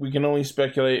 we can only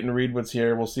speculate and read what's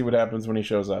here. We'll see what happens when he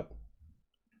shows up.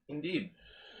 Indeed.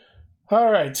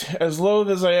 All right. As loath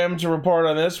as I am to report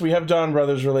on this, we have Don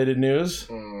Brothers related news.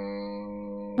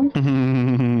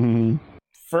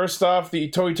 First off,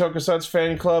 the Toei Tokusatsu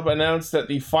fan club announced that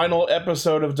the final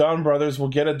episode of Don Brothers will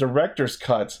get a director's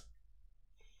cut.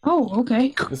 Oh,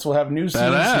 okay. This will have new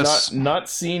scenes not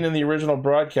seen in the original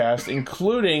broadcast,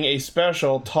 including a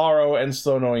special Taro and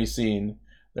Sonoi scene.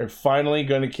 They're finally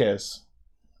going to kiss.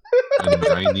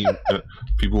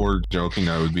 People were joking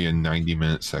that it would be a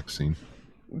 90-minute sex scene.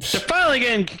 They're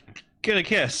finally gonna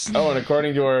kiss. Oh, and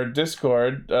according to our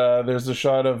Discord, there's a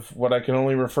shot of what I can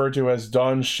only refer to as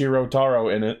Don Shiro Taro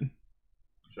in it.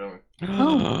 Show me.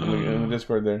 In the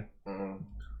Discord there.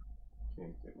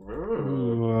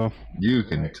 You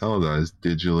can tell that is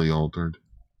digitally altered.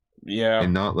 Yeah.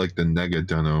 And not like the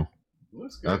Negadono.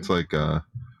 That's like a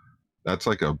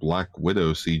Black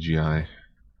Widow CGI.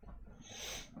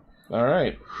 All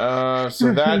right.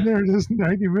 So that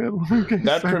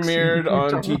that premiered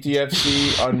on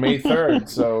TTFC on May 3rd,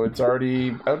 so it's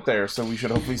already out there. So we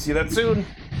should hopefully see that soon.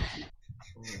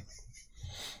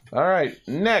 All right.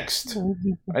 Next,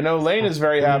 I know Lane is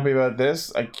very happy about this.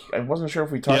 I wasn't sure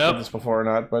if we talked about this before or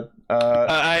not, but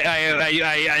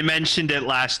I mentioned it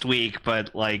last week,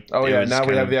 but like now we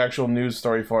have the actual news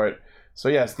story for it. So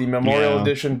yes, the Memorial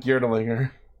Edition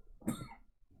Gearlinger.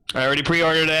 I already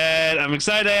pre-ordered it. I'm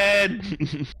excited.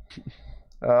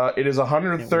 It is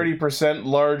 130%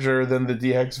 larger than the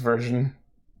DX version.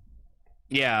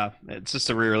 Yeah, it's just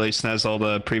a re-release and has all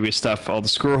the previous stuff. All the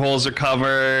screw holes are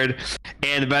covered,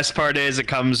 and the best part is it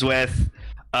comes with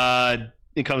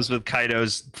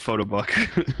Kaido's photo book.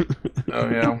 Oh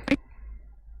yeah.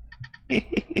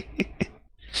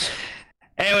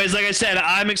 Anyways, like I said,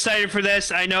 I'm excited for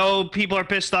this. I know people are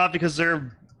pissed off because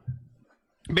they're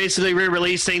basically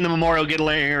re-releasing the Memorial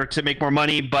Gearlinger to make more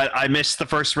money, but I missed the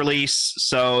first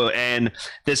release, and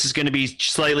this is going to be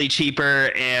slightly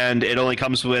cheaper, and it only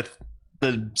comes with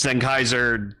the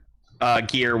Zenkaiser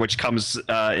gear, which comes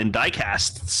in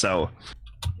diecast, so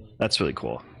that's really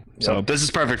cool. Yep. So this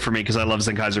is perfect for me because I love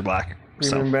Zenkaiser Black.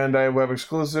 Premium Bandai Web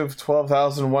exclusive,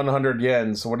 12,100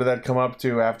 yen. So what did that come up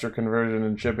to after conversion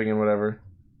and shipping and whatever?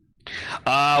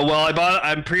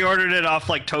 I pre-ordered it off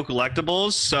like Toe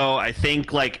Collectibles, so I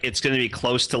think like it's going to be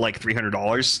close to like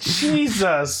 $300.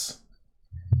 Jesus.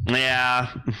 Yeah.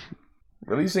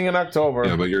 Releasing in October.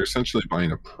 Yeah, but you're essentially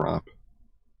buying a prop.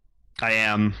 I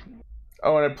am.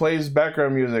 Oh, and it plays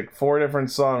background music, 4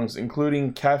 different songs,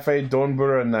 including Cafe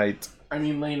Donbura Night. I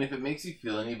mean, Lane, if it makes you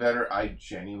feel any better, I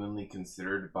genuinely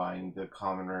considered buying the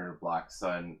Kamen Rider Black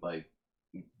Sun, like,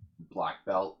 black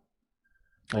belt.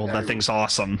 Well, that thing's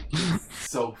awesome.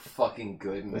 So fucking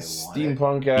good, and the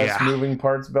steampunk-ass moving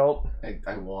parts belt.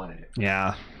 I want it.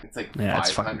 Yeah. It's like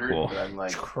it's fucking cool. but I'm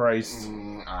like, Christ.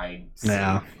 I'd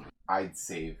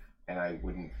save, and I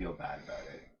wouldn't feel bad about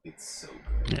it. It's so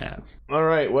good. Yeah. All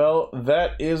right, well,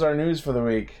 that is our news for the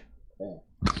week.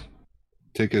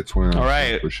 Tickets went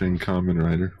out for Shin Kamen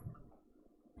Rider.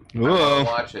 Whoa.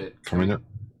 Watch it. Coming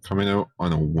out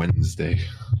on a Wednesday.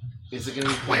 Is it going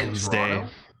to be Wednesday?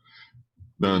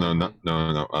 No.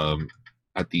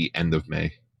 At the end of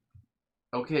May.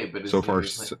 Okay, but so far,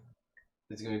 is it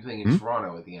going to be playing in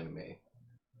Toronto at the end of May?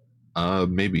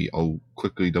 Maybe. I'll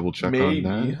quickly double check on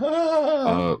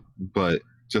that. But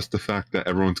just the fact that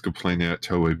everyone's complaining at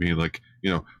Toei being like,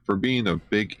 for being a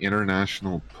big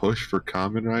international push for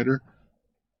Kamen Rider,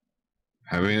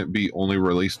 having it be only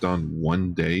released on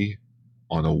one day,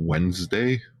 on a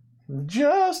Wednesday.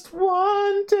 Just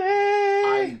one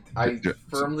day. I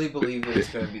firmly believe that it's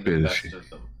going to be the best of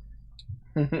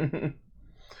them.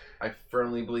 I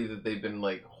firmly believe that they've been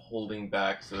like holding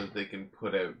back so that they can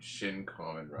put out Shin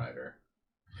Kamen Rider.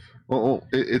 Well,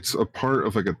 it's a part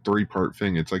of like a 3-part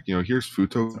thing. It's like, here's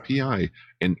Futo PI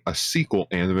and a sequel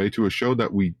anime to a show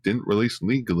that we didn't release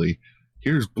legally.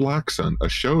 Here's Black Sun, a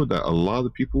show that a lot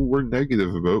of people were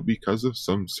negative about because of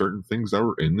some certain things that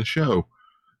were in the show.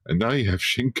 And now you have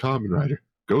Shin Kamen Rider.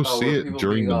 Go see it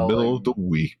during the middle of the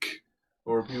week.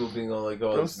 Or people being all like,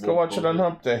 go watch it on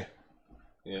Hump Day.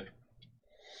 Yeah.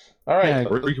 All right.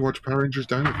 Or we can watch Power Rangers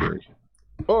Dino Fury.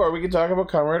 Or we can talk about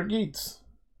Kamen Rider Geats.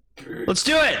 Let's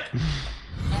do it!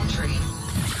 Entry.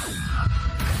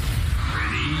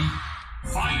 Ready,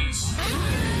 fight!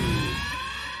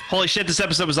 Holy shit, this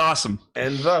episode was awesome.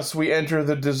 And thus we enter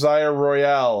the Desire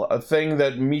Royale, a thing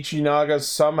that Michinaga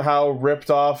somehow ripped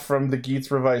off from the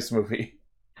Geats Revice movie.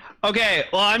 Okay,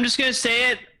 well, I'm just gonna say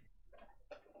it.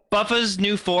 Buffa's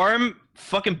new form,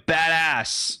 fucking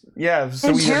badass. Yeah,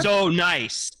 so so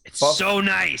nice. It's so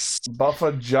nice.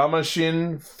 Buffa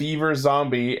Jamashin Fever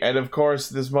Zombie, and of course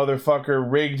this motherfucker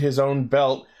rigged his own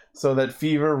belt so that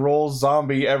Fever rolls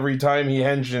zombie every time he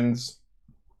henshins.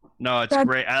 No, it's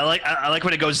great. I like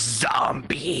when it goes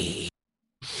zombie.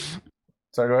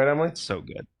 Sorry, go ahead, Emily. It's so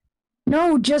good.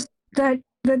 No, just that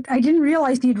I didn't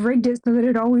realize he'd rigged it so that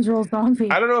it always rolls zombie.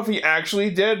 I don't know if he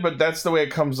actually did, but that's the way it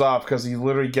comes off because he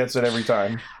literally gets it every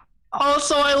time.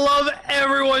 Also, I love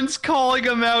everyone's calling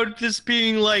him out, just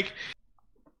being like,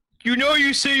 you know,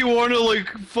 you say you want to like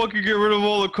fucking get rid of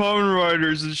all the Kamen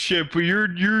Riders and shit, but you're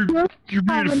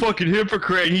being a fucking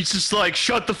hypocrite. And he's just like,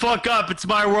 shut the fuck up. It's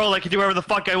my world. I can do whatever the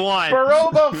fuck I want.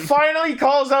 Baroba finally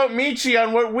calls out Michi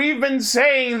on what we've been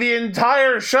saying the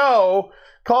entire show,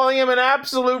 calling him an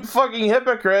absolute fucking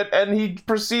hypocrite, and he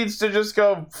proceeds to just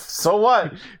go, so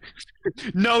what?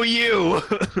 No, you.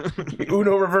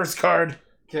 Uno reverse card.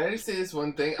 Can I just say this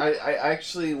one thing? I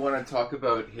actually want to talk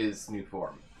about his new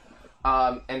form.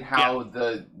 And how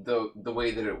the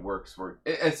way that it works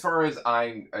as far as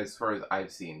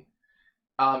I've seen.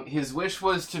 His wish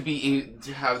was to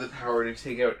have the power to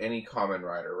take out any Kamen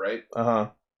Rider, right?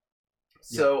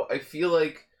 So I feel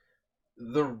like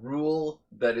the rule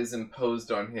that is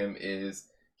imposed on him is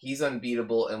he's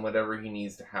unbeatable, and whatever he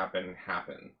needs to happen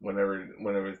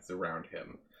whenever it's around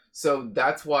him. So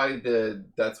that's why the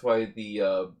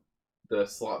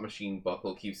slot machine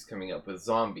buckle keeps coming up with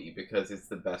zombie, because it's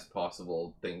the best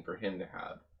possible thing for him to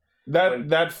have.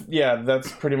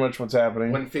 That's pretty much what's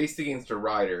happening. When faced against a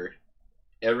rider,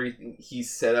 he's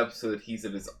set up so that he's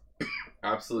at his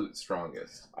absolute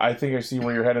strongest. I think I see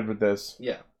where you're headed with this.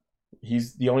 Yeah.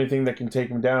 He's the only thing that can take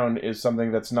him down is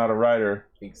something that's not a rider.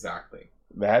 Exactly.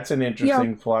 That's an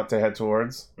interesting plot to head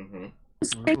towards. And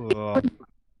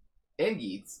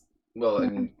Geets. Well, I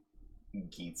mean,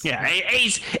 Geets. Yeah,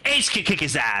 Ace can kick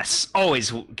his ass.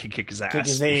 Always can kick his ass. Kick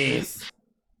his ass.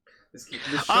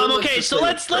 Okay, so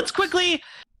let's quickly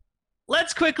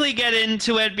get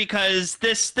into it, because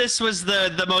this was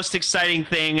the most exciting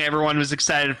thing everyone was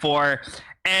excited for,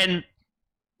 and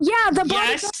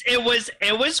it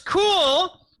was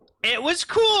cool. It was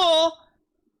cool.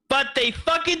 But they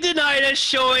fucking denied us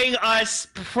showing us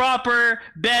proper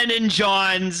Ben and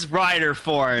John's rider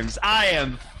forms. I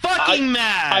am fucking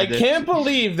mad. I can't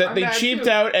believe that they cheaped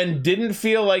out and didn't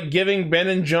feel like giving Ben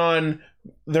and John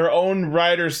their own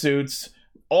rider suits.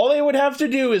 All they would have to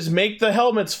do is make the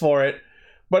helmets for it.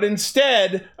 But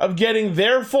instead of getting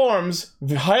their forms,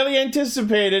 highly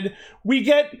anticipated, we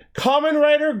get Kamen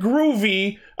Rider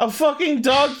Groovy, a fucking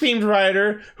dog-themed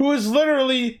rider, who is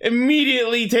literally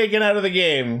immediately taken out of the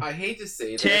game. I hate to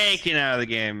say this. Taken out of the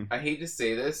game. I hate to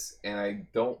say this, and I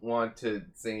don't want to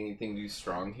say anything too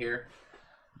strong here,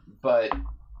 but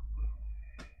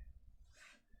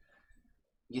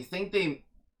you think they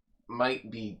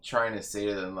might be trying to say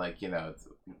to them, like, you know,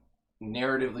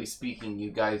 narratively speaking, you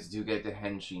guys do get to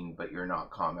henshin, but you're not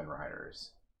Kamen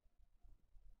Riders.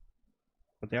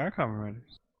 But they are Kamen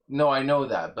Riders. No, I know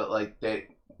that, but like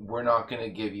we're not gonna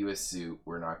give you a suit.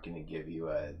 We're not gonna give you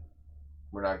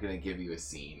a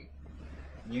scene.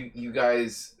 You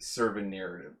guys serve a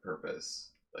narrative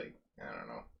purpose. Like, I don't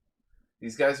know.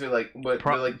 These guys are like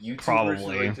they're like YouTubers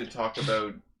who like to talk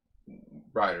about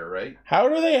Rider, right? How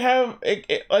do they have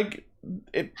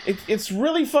it's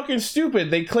really fucking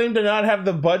stupid. They claim to not have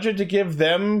the budget to give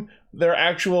them their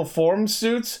actual form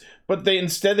suits, but they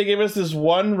gave us this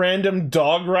one random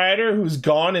dog rider who's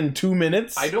gone in 2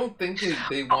 minutes. I don't think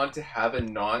they want to have a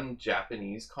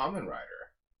non-Japanese Kamen Rider.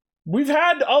 We've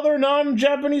had other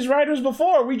non-Japanese riders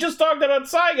before. We just talked about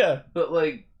Saiga. But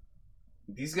like,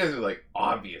 these guys are like,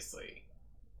 obviously,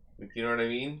 like, you know what I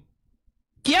mean?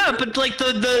 Yeah, but like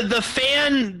the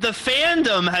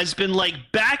fandom has been like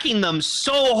backing them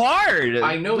so hard.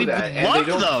 I know that, and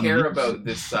they don't care about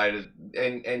this side of,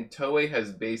 and Toei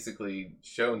has basically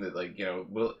shown that, like, you know,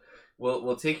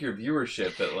 we'll take your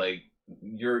viewership, but like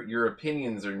your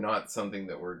opinions are not something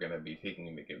that we're gonna be taking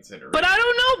into consideration. But I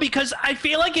don't know, because I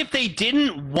feel like if they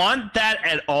didn't want that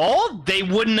at all, they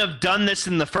wouldn't have done this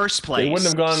in the first place. They wouldn't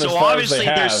have gone as so far obviously as they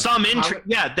have. There's some interest.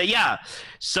 Yeah.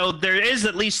 So there is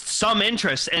at least some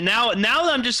interest, and now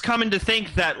I'm just coming to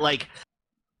think that like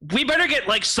we better get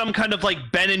like some kind of like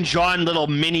Ben and John little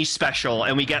mini special,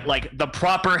 and we get like the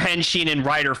proper henshin and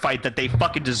rider fight that they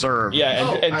fucking deserve.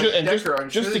 Yeah, I'm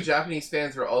sure the Japanese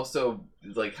fans are also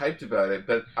like hyped about it,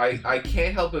 but I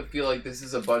can't help but feel like this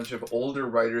is a bunch of older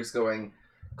writers going,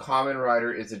 Kamen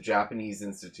Rider is a Japanese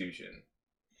institution.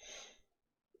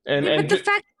 But the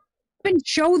fact even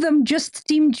show them just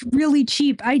seemed really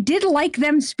cheap. I did like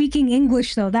them speaking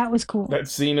English though. That was cool. That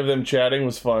scene of them chatting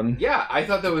was fun. Yeah, I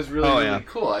thought that was really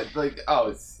cool.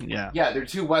 They're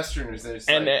two Westerners.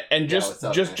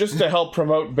 Just to help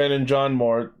promote Ben and John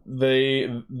more,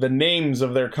 the names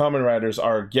of their Kamen Riders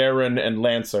are Garen and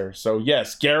Lancer. So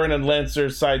yes, Garen and Lancer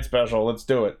side special. Let's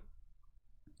do it.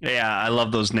 Yeah, I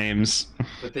love those names.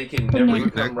 But they can never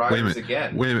become riders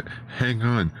again. Wait a minute, hang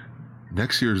on.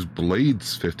 Next year's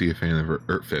Blade's 20th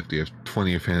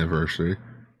anniversary.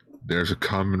 There's a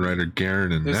Kamen Rider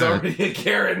Garen in There's already a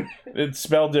Garen. It's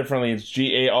spelled differently. It's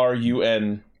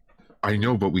Garun. I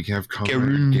know, but we can have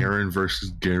Garen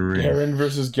versus Garen. Garen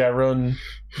versus Garen.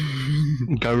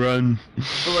 Garen.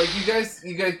 But like you guys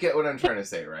get what I'm trying to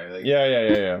say, right? Like,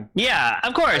 yeah. Yeah,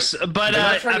 of course. But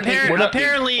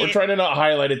apparently, we're trying to not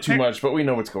highlight it too much, but we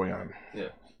know what's going on. Yeah.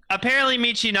 Apparently,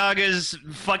 Michinaga's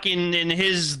fucking in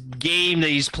his game that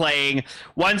he's playing.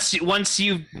 Once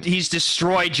he's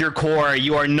destroyed your core,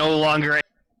 you are no longer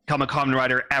become a Kamen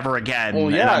Rider ever again. Oh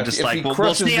yeah, and I'm just like,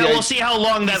 we'll see how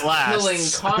long that lasts. Killing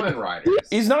Kamen Riders.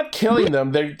 He's not killing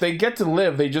them. They get to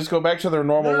live. They just go back to their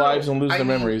normal lives and lose their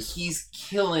memories. He's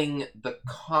killing the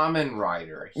Kamen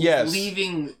Rider. He's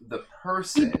leaving the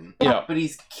person. Yeah, but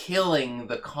he's killing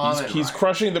the Kamen Rider. He's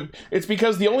crushing them. It's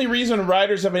because the only reason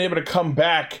Riders have been able to come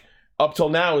back up till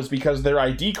now is because their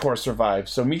ID core survived.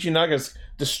 So Michinaga's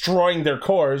destroying their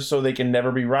cores so they can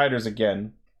never be Riders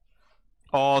again.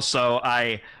 Also,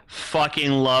 I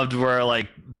fucking loved where like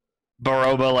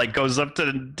Baroba like goes up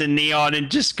to Neon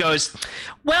and just goes,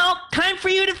 "Well, time for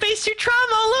you to face your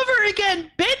trauma all over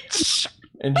again, bitch."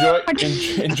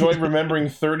 Enjoy remembering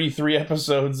 33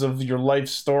 episodes of your life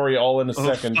story all in a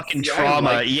second. Fucking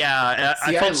trauma.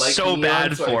 I felt so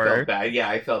bad for her. Yeah,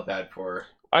 I felt bad for her.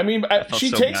 I mean,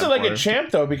 she takes it like a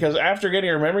champ, though, because after getting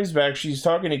her memories back, she's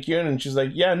talking to Kyun, and she's like,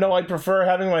 yeah, no, I prefer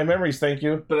having my memories, thank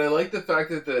you. But I like the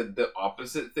fact that the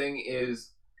opposite thing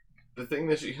is the thing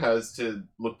that she has to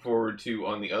look forward to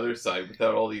on the other side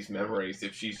without all these memories,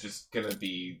 if she's just going to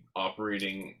be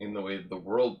operating in the way that the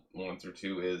world wants her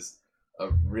to, is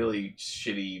a really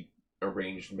shitty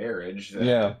arranged marriage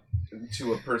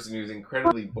to a person who's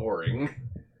incredibly boring.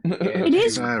 It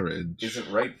is marriage. Isn't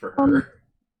right for her.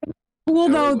 Cool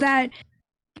though that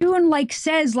Kyun like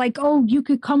says like, oh, you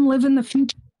could come live in the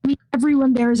future.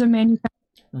 Everyone there is a manufacturer.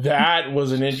 That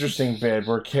was an interesting bit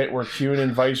where Kyun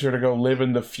invites her to go live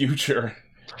in the future,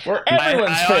 where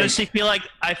everyone's I honestly feel like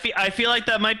I feel like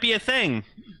that might be a thing.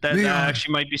 That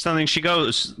actually might be something she'll go.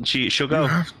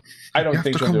 I don't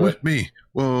think she'll come do with it. Me.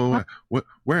 Well,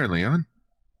 where, Leon?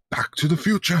 Back to the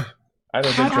future. I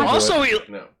don't think she'll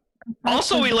do it.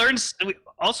 Also, we learned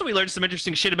some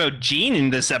interesting shit about Gene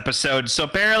in this episode. So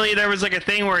apparently there was like a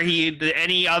thing where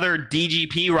any other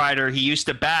DGP rider he used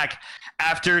to back,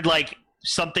 after like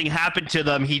something happened to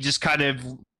them, he just kind of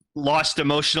lost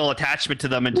emotional attachment to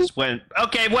them and just went,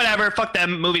 okay, whatever, fuck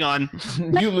them, moving on.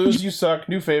 You lose, you suck,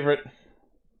 new favorite.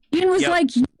 It was like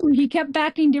he kept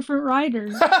backing different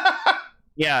riders.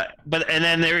 Yeah, and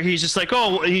then he's just like,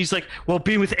 oh, he's like, well,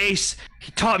 being with Ace,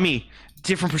 he taught me a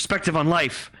different perspective on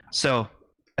life, so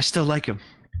I still like him.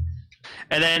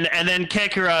 And then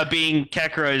Kekura, being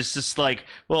Kekura, is just like,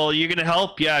 well, you're gonna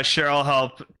help? Yeah, sure, I'll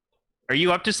help. Are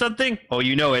you up to something? Oh,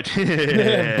 you know it.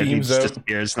 Beams out.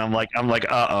 Disappears, and I'm like,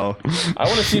 uh-oh. I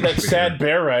want to see that sad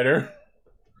bear rider.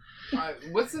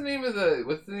 What's the name of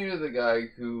the guy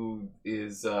who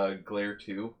is Glare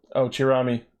 2? Oh,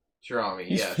 Chirami.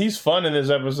 Yes. He's fun in this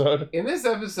episode. In this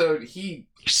episode, he's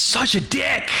such a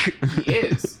dick. He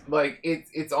is. Like,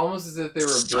 it's almost as if they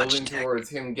were building towards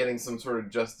him getting some sort of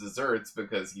just desserts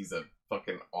because he's a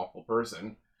fucking awful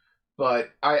person.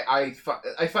 But I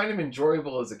find him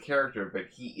enjoyable as a character, but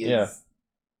he is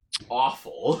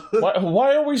awful.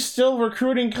 Why are we still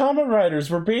recruiting Kamen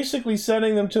Riders? We're basically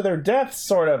sending them to their deaths,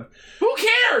 sort of. Who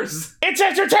cares? It's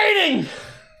entertaining!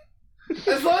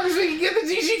 As long as we can get the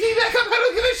DGT back up, I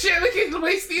don't give a shit. We can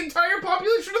waste the entire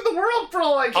population of the world for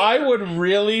all I care. I would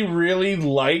really, really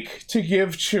like to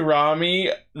give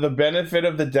Chirami the benefit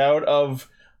of the doubt of,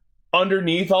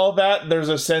 underneath all that, there's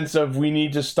a sense of we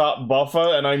need to stop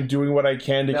Buffa and I'm doing what I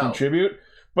can to contribute.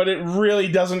 But it really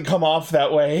doesn't come off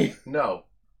that way. No.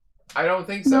 I don't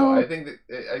think so. I think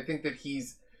that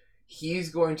he's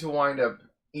going to wind up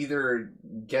either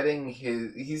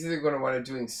he's either going to wind up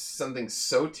doing something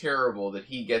so terrible that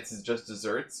he gets his just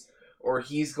desserts, or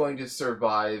he's going to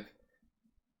survive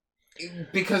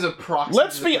because of proxy.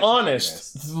 Let's be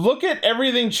honest. Look at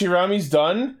everything Chirami's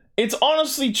done. It's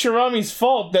honestly Chirami's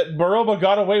fault that Baroba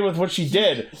got away with what she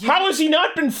did. How has he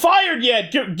not been fired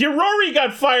yet? Girori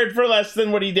got fired for less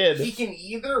than what he did. He can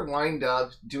either wind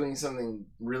up doing something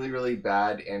really, really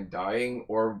bad and dying,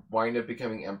 or wind up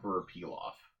becoming Emperor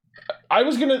Pilaf.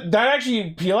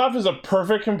 Pilaf is a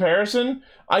perfect comparison.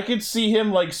 I could see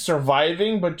him, like,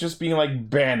 surviving, but just being, like,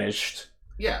 banished.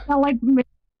 Yeah.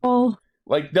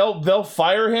 Like, they'll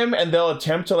fire him and they'll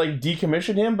attempt to, like,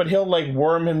 decommission him, but he'll, like,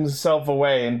 worm himself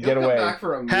away and get away. Back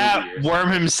for a movie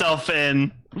worm himself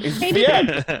in.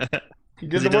 Yeah. He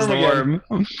did the worm.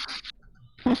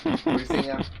 What are you saying,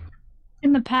 Em?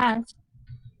 In the past.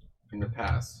 In the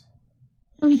past.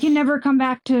 He can never come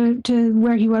back to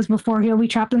where he was before. He'll be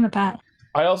trapped in the past.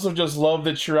 I also just love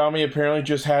that Chirami apparently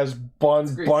just has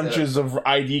bunches of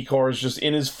ID cores just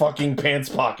in his fucking pants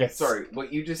pockets. Sorry,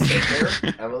 what you just said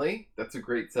there, Emily, that's a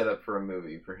great setup for a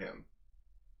movie for him.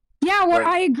 Yeah, well,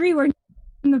 I agree. We're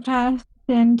in the past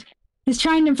and is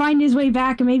trying to find his way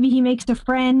back, and maybe he makes a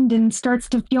friend and starts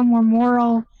to feel more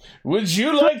moral. Would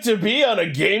you like to be on a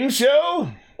game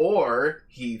show? Or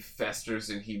he festers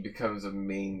and he becomes a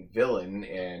main villain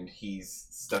and he's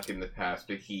stuck in the past,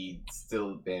 but he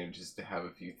still manages to have a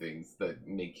few things that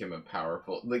make him a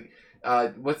powerful... Like,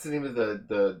 what's the name of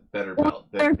the better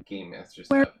belt that Game Master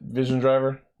stuff? Vision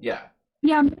Driver? Yeah.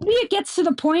 Yeah, maybe it gets to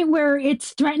the point where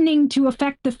it's threatening to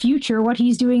affect the future, what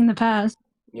he's doing in the past.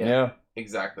 Yeah.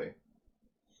 Exactly.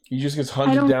 He just gets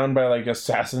hunted down by, like,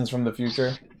 assassins from the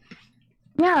future.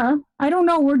 Yeah, I don't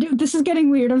know. This is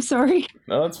getting weird. I'm sorry.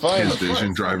 No, that's fine. His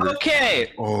Vision Driver.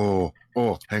 Okay. Oh,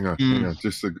 hang on.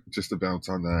 Just to bounce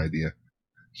on that idea.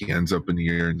 He ends up in the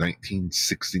year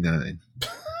 1969.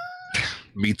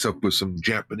 Meets up with some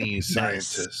Japanese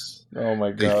scientists. Oh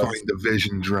my god. They find the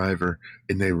Vision Driver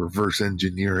and they reverse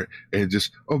engineer it. And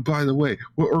just, oh, by the way,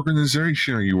 what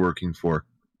organization are you working for?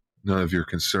 None of your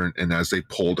concern. And as they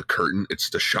pull the curtain,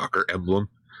 it's the Shocker emblem.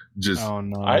 Just, oh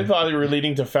no! I thought they were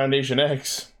leading to Foundation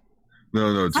X.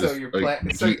 No, it's so just, you're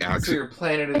so you're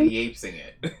Planet of the Apes-ing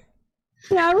it.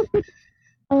 Yeah.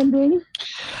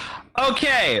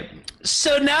 Okay,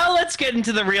 so now let's get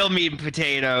into the real meat and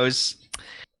potatoes.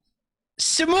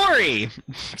 Sumori.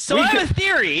 So I have a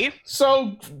theory.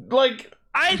 So, like,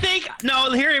 I think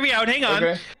hear me out. Hang on.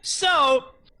 Okay. So,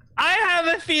 I have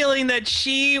a feeling that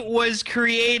she was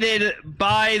created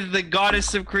by the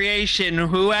goddess of creation,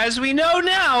 who, as we know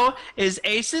now, is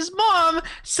Ace's mom.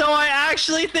 So I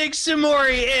actually think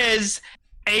Sumori is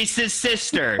Ace's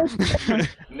sister.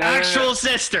 Actual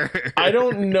sister. I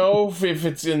don't know if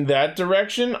it's in that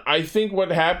direction. I think what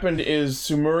happened is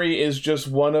Sumori is just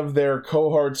one of their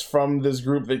cohorts from this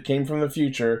group that came from the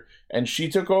future, and she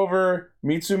took over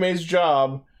Mitsume's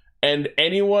job. And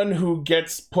anyone who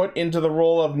gets put into the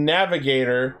role of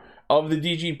navigator of the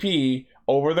DGP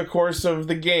over the course of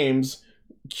the games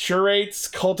curates,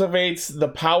 cultivates the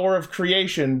power of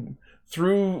creation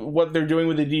through what they're doing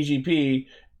with the DGP.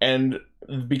 And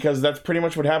because that's pretty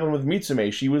much what happened with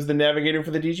Mitsume. She was the navigator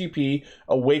for the DGP,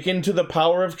 awakened to the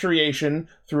power of creation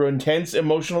through intense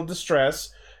emotional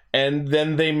distress, and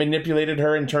then they manipulated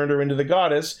her and turned her into the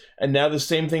goddess, and now the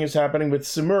same thing is happening with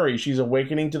Sumuri. She's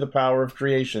awakening to the power of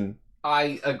creation.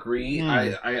 I agree.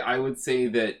 I would say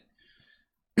that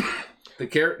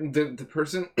the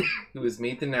person who has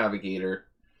made the navigator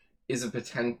is a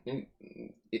potential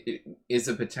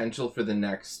for the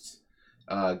next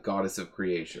goddess of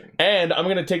creation. And I'm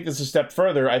going to take this a step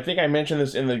further. I think I mentioned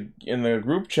this in the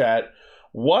group chat.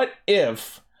 What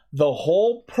if the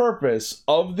whole purpose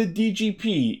of the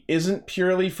DGP isn't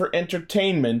purely for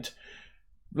entertainment?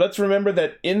 Let's remember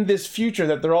that in this future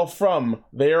that they're all from,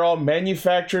 they are all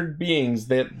manufactured beings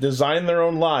that design their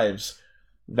own lives.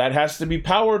 That has to be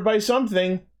powered by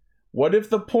something. What if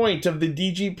the point of the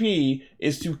DGP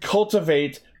is to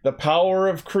cultivate the power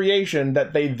of creation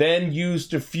that they then use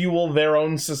to fuel their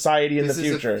own society in the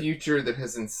future? This is a future that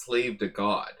has enslaved a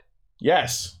god.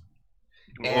 Yes.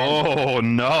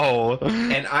 No.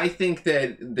 And I think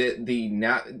that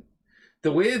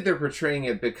the way that they're portraying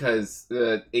it, because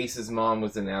Ace's mom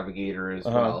was a navigator as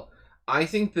well, I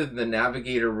think that the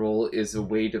navigator role is a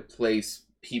way to place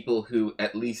people who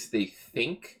at least they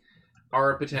think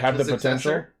are a potential have the successor.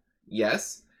 potential.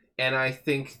 Yes, and I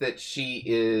think that she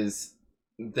is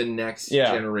the next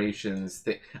generation's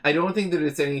thing. I don't think that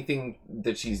it's anything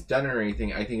that she's done or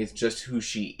anything. I think it's just who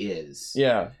she is.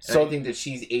 Yeah. And so I think that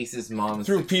she's Ace's mom's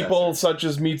through successor. people such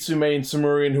as Mitsume and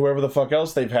Sumuri and whoever the fuck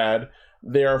else they've had,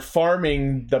 they are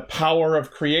farming the power of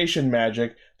creation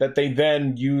magic that they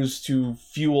then use to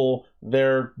fuel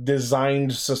their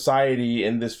designed society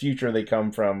in this future they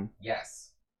come from. Yes.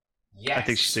 I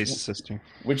think she's Ace's sister.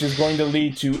 Which is going to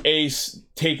lead to Ace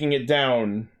taking it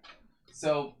down.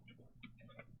 So,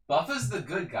 Buffa's the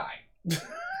good guy.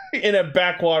 In a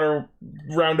backwater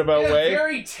roundabout way.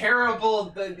 Very terrible,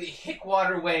 the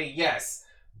Hickwater way, yes.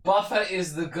 Buffa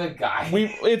is the good guy.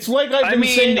 It's like I've been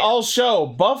saying all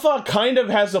show. Buffa kind of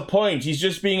has a point. He's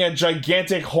just being a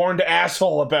gigantic horned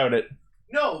asshole about it.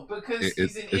 No, because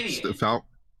he's an idiot.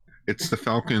 It's the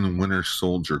Falcon Winter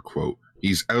Soldier quote.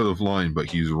 He's out of line, but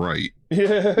he's right.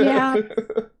 Yeah.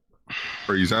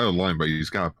 Or he's out of line, but he's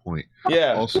got a point.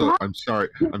 Yeah. Also, I'm sorry,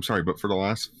 but for the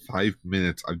last 5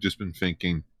 minutes, I've just been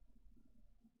thinking,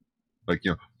 like,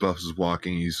 Buff's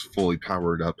walking, he's fully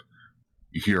powered up.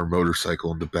 You hear a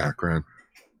motorcycle in the background.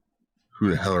 Who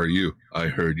the hell are you? I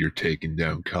heard you're taking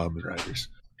down Kamen Riders.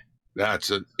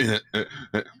 That's a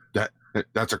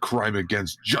crime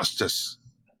against justice.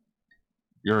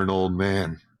 You're an old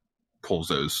man.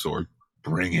 Pulls out his sword.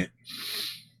 Bring it.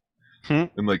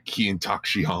 And like Key and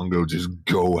Takeshi Hongo just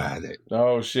go at it.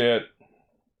 Oh shit.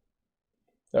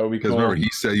 That would be cool. Because remember, he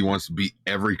said he wants to beat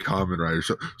every Kamen Rider.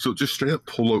 So just straight up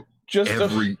pull out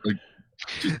every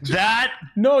that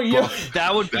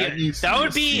would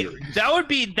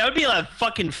be a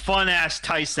fucking fun ass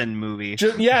Tyson movie.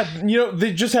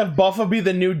 They just have Buffa be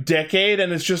the new Decade,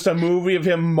 and it's just a movie of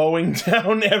him mowing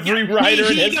down every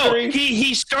rider in history.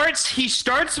 He starts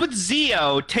with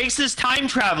Zeo, takes his time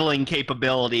traveling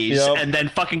capabilities, and then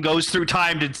fucking goes through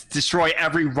time to destroy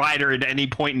every rider at any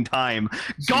point in time.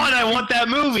 God, I want that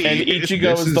movie. And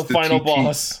Ichigo is the final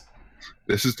boss.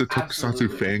 This is the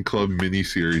Tokusatsu fan club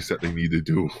miniseries that they need to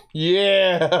do.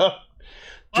 Yeah.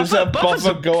 Just have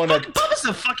Buffa going Buffa's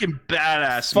a fucking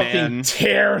badass, man.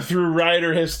 Tear through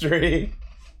rider history.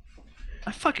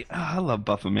 I love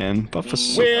Buffa, man.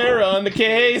 Buffa's so we're cool. on the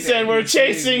case and we're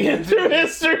chasing it through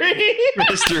history. We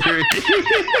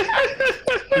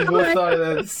both thought of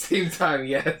that at the same time,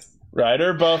 yes.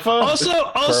 Rider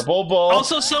Buffa. Purple Bull.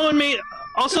 Also someone made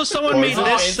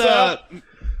this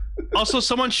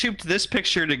someone shooped this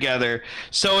picture together,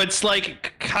 so it's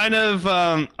like kind of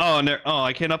I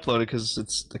can't upload it because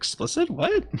it's explicit.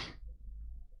 What?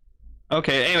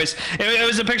 Okay. Anyways, it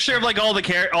was a picture of like all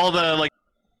the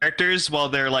characters while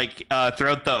they're like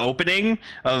throughout the opening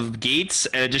of Gates,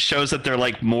 and it just shows that they're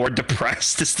like more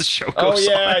depressed as the show goes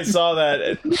on. I saw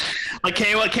that. Like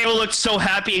Cable looked so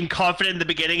happy and confident in the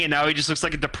beginning, and now he just looks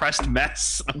like a depressed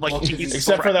mess. I'm like, Jesus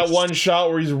except Christ. for that one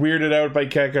shot where he's weirded out by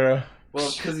Kekara. Well,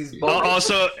 because he's Ichi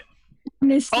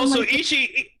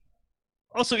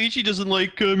doesn't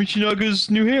like Michinaga's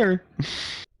new hair.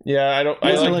 Yeah,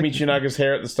 I like Michinaga's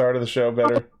hair at the start of the show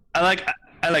better. I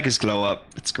like his glow up.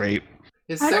 It's great.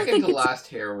 His second to last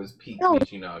hair was peak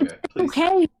Michinaga. Please.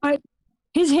 Okay, but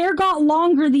his hair got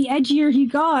longer the edgier he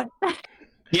got. No,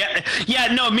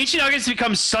 Michinaga's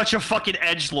become such a fucking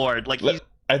edgelord. Like,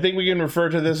 I think we can refer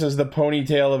to this as the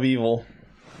ponytail of evil.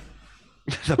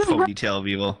 The ponytail of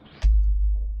evil.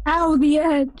 Ow, the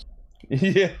edge.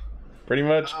 Yeah, pretty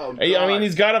much. Oh, I mean,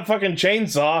 he's got a fucking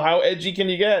chainsaw. How edgy can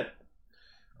you get?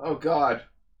 Oh, God.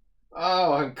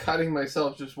 Oh, I'm cutting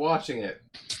myself just watching it.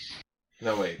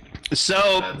 No, wait.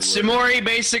 So, Sumori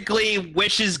basically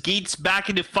wishes Geats back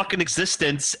into fucking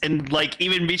existence, and, like,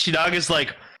 even Michinaga's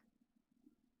like,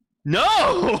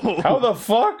 no! How the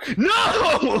fuck?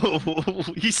 No!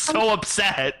 He's so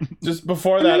upset. Just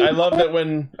before that, I love that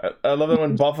when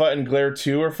Buffa and Glare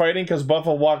 2 are fighting, because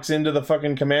Buffa walks into the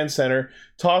fucking command center,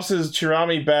 tosses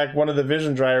Chirami back, one of the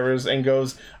vision drivers, and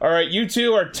goes, "Alright, you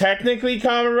two are technically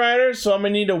Kamen Riders, so I'm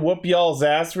gonna need to whoop y'all's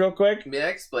ass real quick." May I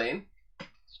explain?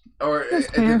 Or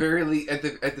at the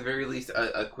very least,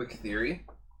 a quick theory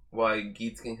why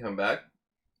Geats can come back?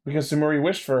 Because Sumori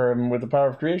wished for him with the power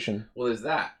of creation. Well, there's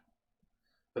that.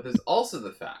 But there's also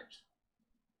the fact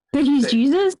that he's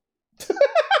Jesus?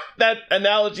 That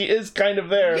analogy is kind of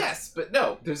there. Yes, but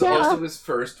no. There's also his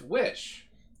first wish.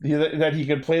 That he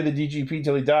could play the DGP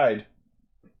till he died.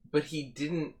 But he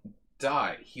didn't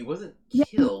die. He wasn't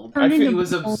killed. He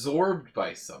was absorbed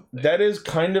by something. That is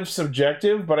kind of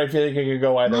subjective, but I feel like it could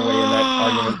go either way in that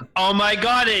argument. Oh my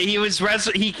god, he was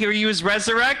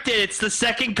resurrected. It's the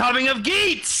second coming of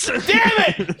Geats. Damn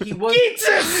it! He was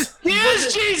Jesus! He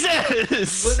is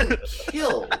Jesus! He wasn't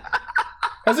killed.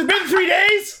 Has it been 3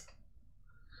 days?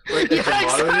 Wait, the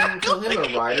Model didn't kill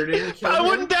him, a rider didn't kill him? I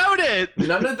wouldn't doubt it!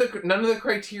 None of the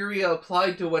criteria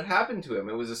applied to what happened to him.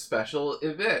 It was a special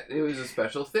event. It was a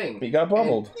special thing. He got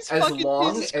bubbled.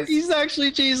 He's actually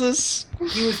Jesus.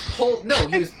 He was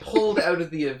pulled out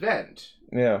of the event.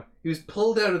 Yeah. He was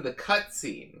pulled out of the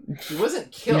cutscene. He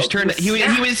wasn't killed. He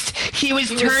was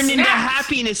turned into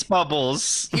happiness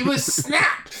bubbles. He was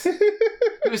snapped.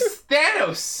 He was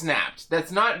Thanos snapped.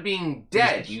 That's not being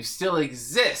dead. You still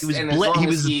exist. He was and as long he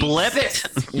as was he blipped.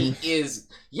 exists, he is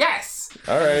Yes.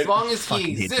 All right. As long as Fucking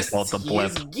he hate to exists, call it the he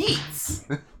blip. is Geats.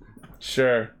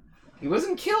 Sure. He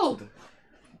wasn't killed.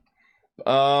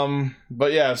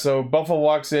 But yeah, so Buffa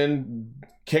walks in,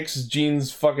 kicks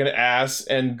Jean's fucking ass,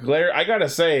 and Glare. I gotta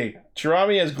say,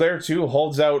 Chirami as Glare 2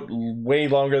 holds out way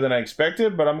longer than I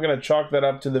expected, but I'm gonna chalk that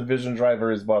up to the Vision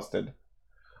Driver is busted.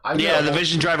 The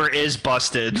Vision Driver is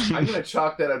busted. I'm gonna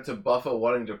chalk that up to Buffa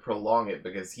wanting to prolong it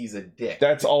because he's a dick.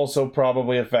 That's also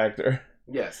probably a factor.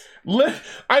 Yes.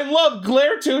 I love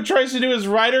Glare 2 tries to do his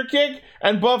rider kick,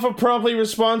 and Buffa promptly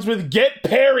responds with, "Get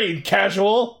parried,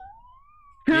 casual!"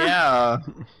 Yeah.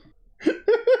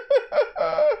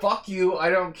 Fuck you, I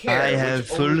don't care. I have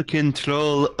full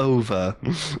control over.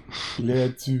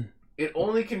 Glare 2. It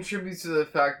only contributes to the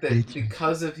fact that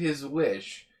because of his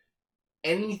wish,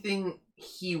 anything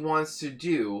he wants to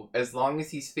do, as long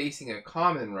as he's facing a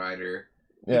common rider,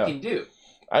 he can do.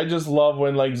 I just love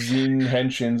when like Zine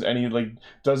henshins and he like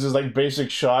does his like basic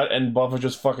shot and Buffa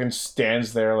just fucking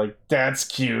stands there like, that's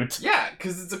cute. Yeah,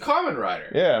 because it's a common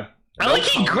rider. Yeah. I like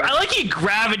he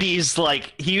gravities,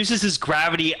 like, he uses his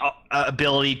gravity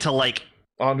ability to, like,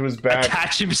 onto his back,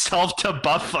 attach himself to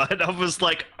Buffa, and I was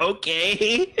like,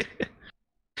 okay.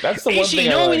 That's the one thing you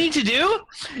know what we need to do?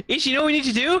 You know what we need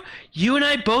to do? You and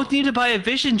I both need to buy a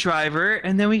Vision Driver,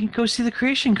 and then we can go see the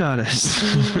Creation Goddess.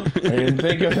 I didn't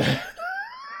think of that.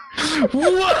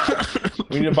 What?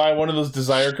 We need to buy one of those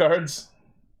desire cards?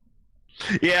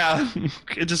 Yeah.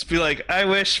 It'd just be like, I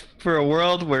wish for a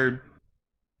world where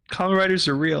Kamen Riders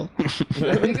are real. Can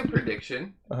I make a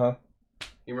prediction? Uh-huh.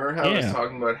 You remember how I was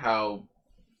talking about how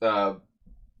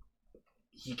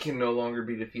he can no longer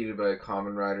be defeated by a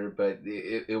common rider, but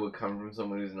it would come from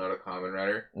someone who's not a common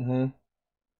rider? Mm-hmm.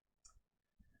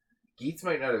 Geats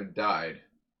might not have died,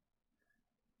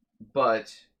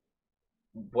 but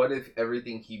what if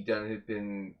everything he'd done had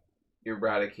been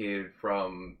eradicated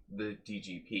from the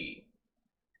DGP?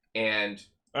 And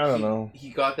I don't know. He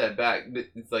got that back, but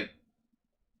it's like,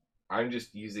 I'm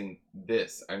just using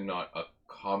this. I'm not a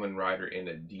common rider in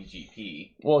a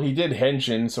DGP. Well, he did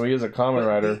henshin, so he is a common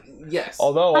rider. Yes.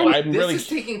 Although this is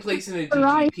taking place in a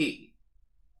DGP.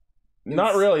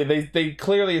 Not really. They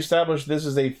clearly established this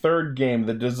is a third game,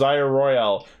 the Desire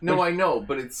Royale. No, I know,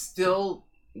 but it's still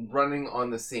running on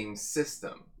the same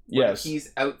system. Yes.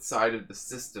 He's outside of the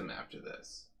system after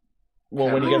this. Well,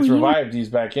 when he gets revived, he's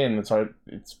back in.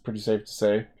 It's pretty safe to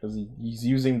say, because he's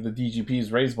using the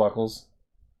DGP's raise buckles.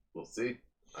 We'll see.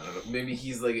 I don't know. Maybe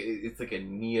he's like, it's like a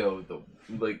Neo,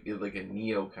 like a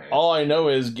Neo kind of. All I know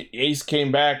is Ace came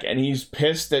back and he's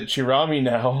pissed at Chirami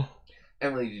now.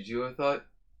 Emily, did you have a thought?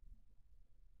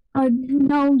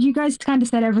 No, you guys kind of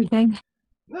said everything.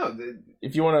 No.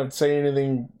 If you want to say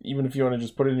anything, even if you want to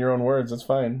just put it in your own words, that's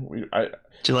fine.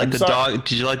 Did you like dog?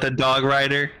 Did you like the dog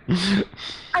rider?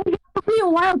 It took me a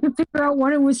while to figure out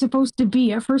what it was supposed to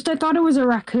be. At first, I thought it was a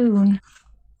raccoon.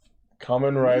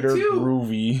 Common Rider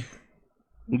Groovy.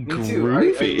 Me too. I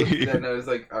looked at that and I was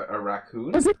like, a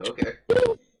raccoon? Okay.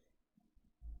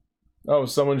 Oh,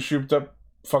 someone shooped up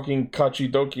fucking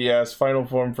Kachidoki ass final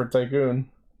form for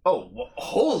Tycoon. Oh,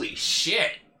 holy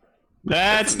shit!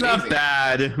 That's not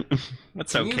bad.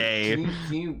 That's okay.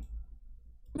 Can you...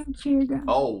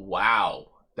 Oh, wow.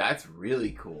 That's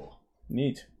really cool.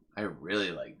 Neat. I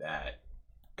really like that.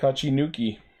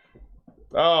 Kachinuki.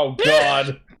 Oh,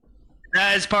 God.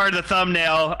 That is part of the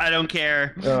thumbnail. I don't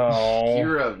care. Oh.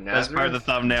 Hero of Nazareth. That's part of the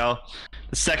thumbnail.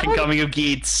 The second coming of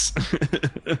Geats.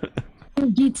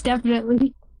 Geats,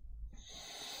 definitely.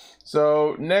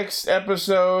 So, next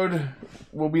episode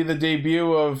will be the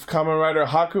debut of Kamen Rider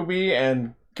Hakubi,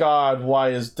 and God, why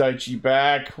is Daichi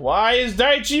back? Why is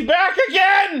Daichi back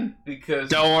again? Because...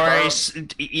 Don't worry.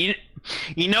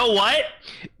 You know what?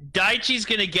 Daichi's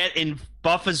gonna get in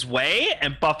Buffa's way,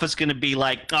 and Buffa's gonna be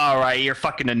like, alright, you're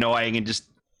fucking annoying, and just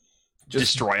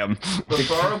destroy him. But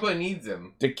Baroba needs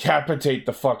him. Decapitate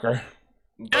the fucker.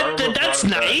 That's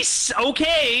nice.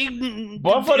 Okay.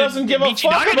 Buffa doesn't give a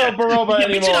fuck about Baroba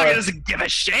anymore. Michinaga doesn't give a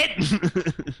shit.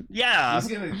 Yeah.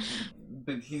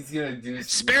 He's gonna do...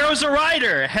 Sparrow's a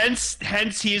rider,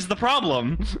 hence he's the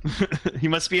problem. He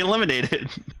must be eliminated.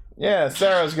 Yeah,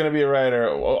 Sarah's gonna be a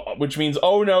rider, which means,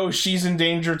 oh no, she's in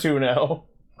danger too now.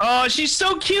 Oh, she's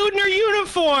so cute in her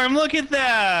uniform. Look at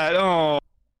that. Oh.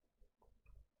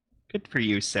 Good for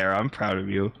you, Sarah. I'm proud of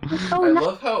you. I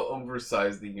love how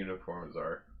oversized the uniforms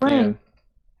are. Yeah.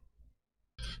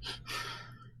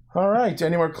 All right.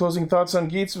 Any more closing thoughts on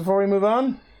Geats before we move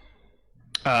on?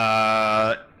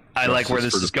 I like where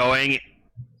this is going.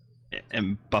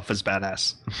 And Buffa's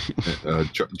badass.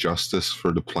 Justice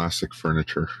for the plastic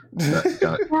furniture that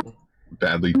got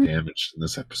badly damaged in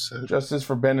this episode. Justice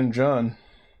for Ben and John.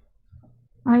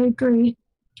 I agree.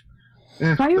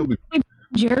 they'll be,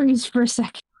 Jerry's for a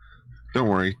second. don't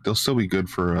worry, they'll still be good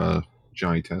for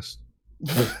Johnny Test.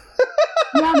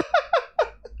 Yeah.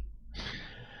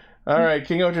 All right,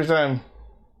 King Ocher time.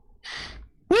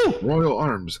 Woo! Royal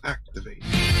Arms activate.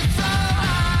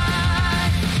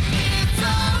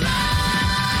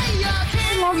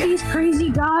 I love these crazy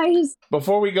guys.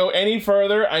 Before we go any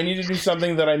further, I need to do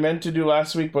something that I meant to do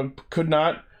last week but could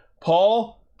not.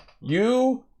 Paul,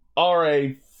 you are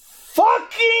a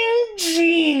fucking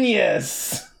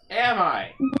genius. Am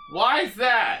I? Why is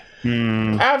that?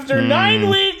 After 9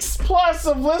 weeks plus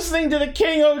of listening to the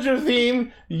King Ocher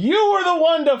theme, you were the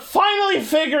one to finally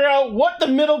figure out what the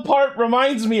middle part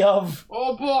reminds me of.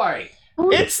 Oh boy.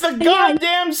 It's the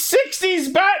goddamn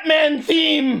 60s Batman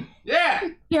theme. Yeah.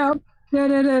 Yep. That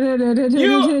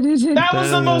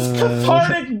was the most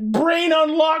cathartic brain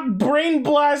unlock, brain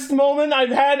blast moment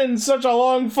I've had in such a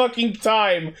long fucking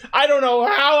time. I don't know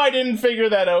how I didn't figure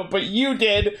that out, but you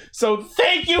did. So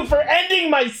thank you for ending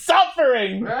my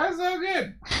suffering. That's so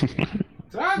good.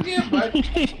 It's all good,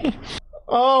 bud.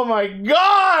 Oh my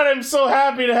god, I'm so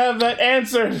happy to have that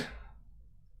answered.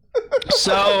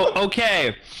 So,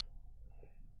 okay.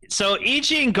 So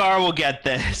Ichi and Gar will get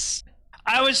this.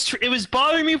 It was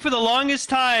bothering me for the longest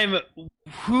time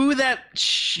who that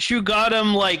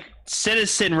Shugatum like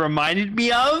citizen reminded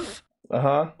me of.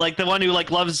 Like the one who like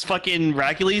loves fucking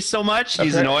Hercules so much.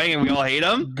 He's annoying and we all hate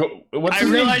him. What's his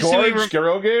name? Gorge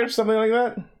Garoge or something like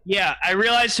that? Yeah, I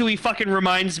realized who he fucking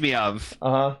reminds me of.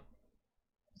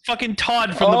 Fucking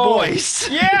Todd from The Boys.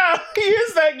 Yeah, he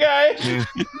is that guy.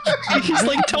 He's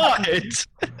like Todd.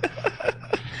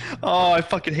 Oh, I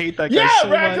fucking hate that guy so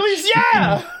Hercules, much.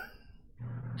 yeah!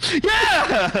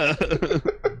 Yeah!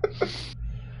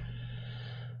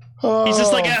 He's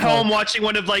just like at home watching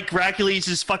one of like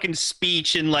Hercules' fucking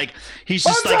speech and like he's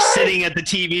just like sitting at the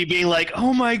TV being like,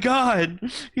 oh my god,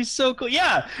 he's so cool.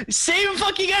 Yeah, same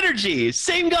fucking energy,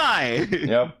 same guy.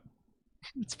 Yep.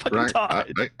 It's fucking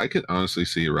Todd. I could honestly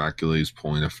see Hercules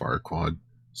pulling a Farquaad.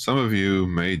 Some of you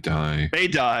may die.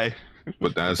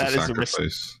 But that is a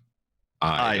sacrifice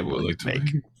I am willing to make.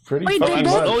 Pretty fucking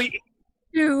much.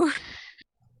 You.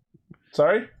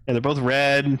 Sorry? Yeah, they're both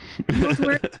red.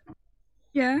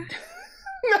 Yeah.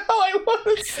 No, I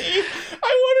want to see a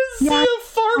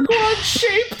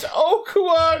Farquaad-shaped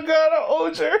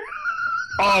KuwagataOhger.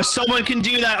 Oh, someone can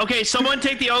do that. Okay, someone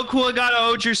take the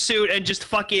KuwagataOhger suit and just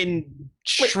fucking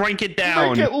shrink it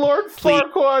down. Make it Lord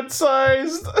Farquaad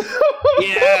sized.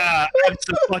 Yeah,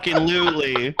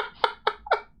 absolutely.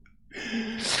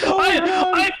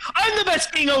 I'm the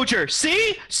best King Ocher.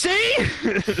 See?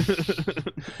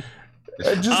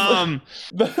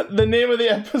 The name of the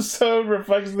episode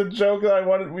reflects the joke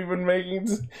that we've been making.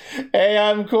 Hey,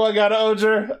 I'm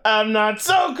KuwagataOhger. I'm not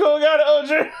so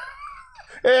KuwagataOhger.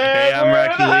 Hey, I'm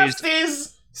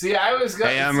Hercules. See, I was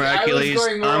going. Hey, I'm Hercules.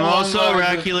 I'm also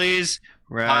Hercules.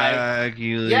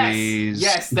 Hercules.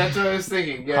 Yes, that's what I was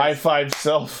thinking. Yes. High five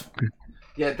self.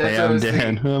 Yeah, that's what I was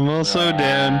Dan. thinking. I'm also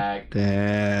Dan.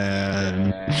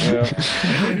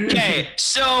 Okay,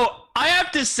 so I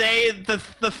have to say the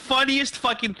funniest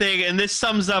fucking thing, and this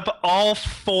sums up all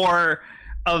 4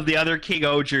 of the other King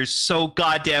Ogers so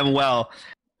goddamn well.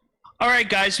 All right,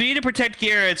 guys, we need to protect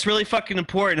Gira. It's really fucking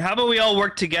important. How about we all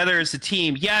work together as a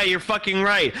team? Yeah, you're fucking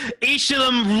right. Each of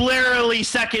them literally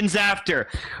seconds after.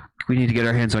 We need to get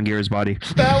our hands on Gira's body.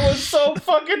 That was so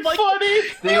fucking funny.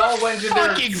 They all went to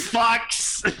fucking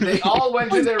fucks. They all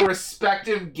went to their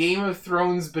respective Game of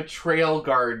Thrones betrayal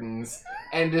gardens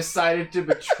and decided to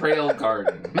betrayal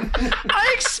garden.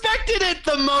 I expected it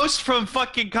the most from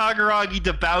fucking Kagaragi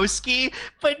Dabowski,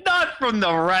 but not from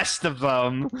the rest of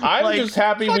them. I'm just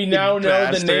happy we now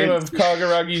know the name of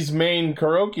Kagaragi's main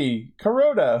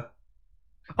Kuroda.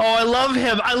 Oh, I love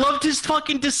him. I loved his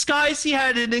fucking disguise he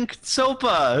had in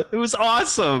Sopa. It was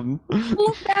awesome.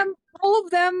 All of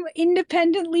them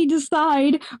independently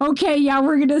decide, okay, yeah,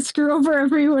 we're gonna screw over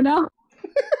everyone else.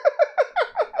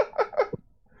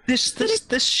 This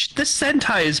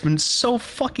Sentai has been so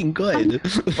fucking good.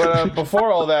 But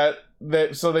before all that,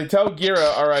 so they tell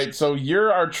Gira, all right, so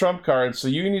you're our trump card, so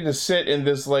you need to sit in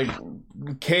this like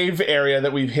cave area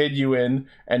that we've hid you in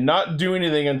and not do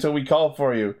anything until we call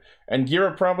for you. And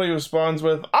Gira promptly responds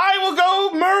with, I will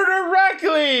go murder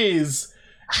Hercules!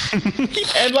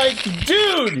 And like,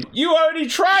 dude, you already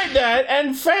tried that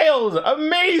and failed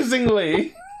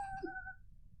amazingly.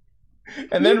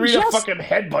 And then Rita fucking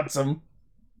headbutts him.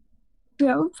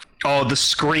 Yeah. Oh, the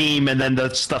scream and then the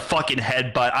fucking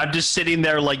headbutt. I'm just sitting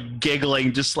there like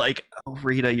giggling, just like, oh,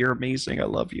 Rita, you're amazing. I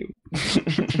love you.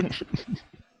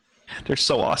 They're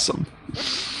so awesome.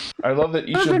 I love that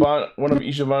one of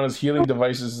Ishabana's healing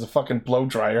devices is a fucking blow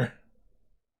dryer.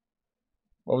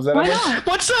 What was that? Why Emily? not?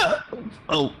 What's up?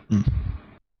 Oh.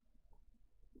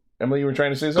 Emily, you were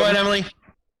trying to say Go something? ahead, Emily.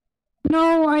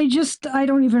 No, I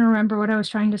don't even remember what I was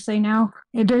trying to say now.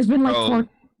 There's been like four,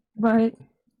 but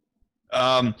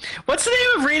what's the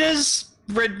name of Rita's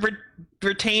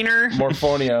retainer?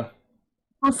 Morphonia.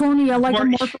 Morphonia, like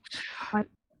a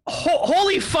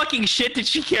Holy fucking shit! Did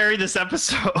she carry this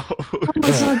episode?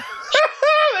 Oh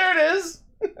there it is.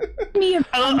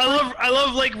 I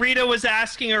love like Rita was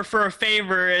asking her for a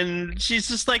favor, and she's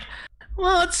just like,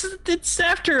 "Well, it's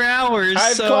after hours,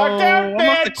 I've so clocked out, I'm on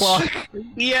the bitch!" clock."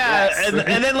 Yeah, yes.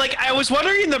 and then like I was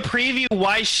wondering in the preview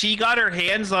why she got her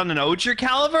hands on an Ohger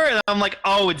caliber, and I'm like,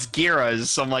 "Oh, it's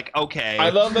Gira's." So I'm like, "Okay." I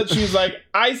love that she's like,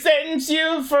 "I sentence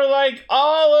you for like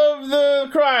all of the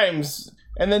crimes,"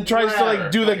 and then tries to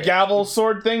like do the gavel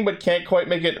sword thing, but can't quite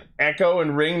make it echo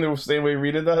and ring the same way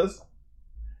Rita does.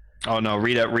 Oh no,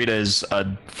 Rita is a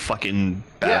fucking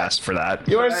badass for that.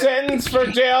 You are sentenced for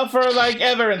jail for like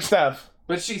ever and stuff.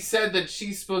 But she said that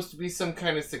she's supposed to be some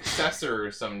kind of successor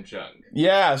or some junk.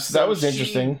 Yes, that was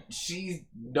interesting. She's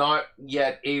not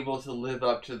yet able to live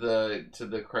up to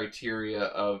the criteria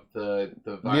of the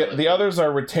Violet. The others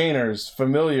are retainers,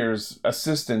 familiars,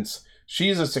 assistants.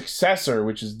 She's a successor,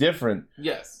 which is different.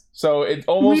 Yes. So it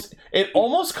almost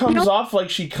comes off like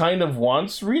she kind of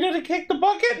wants Rita to kick the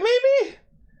bucket, maybe?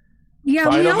 Yeah,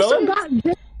 Final we also villain? got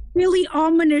this really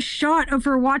ominous shot of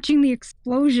her watching the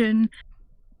explosion.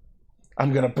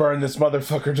 I'm gonna burn this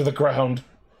motherfucker to the ground.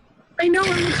 I know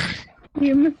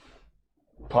him.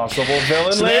 Possible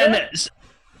villain So later? then,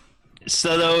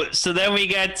 so then we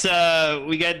get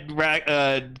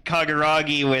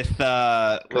Kagaragi with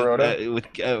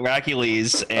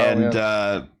Hercules and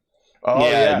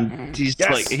and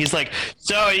he's like,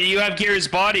 so you have Gear's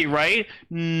body, right?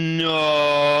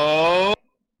 No,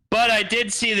 but I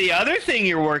did see the other thing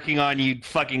you're working on, you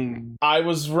fucking... I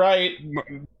was right.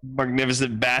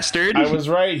 Magnificent bastard. I was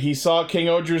right. He saw King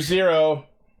Ohger 0.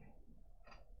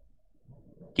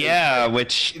 Yeah,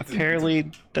 which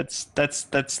apparently that's the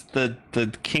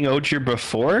King Ohger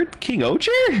before King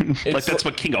Ohger? Like that's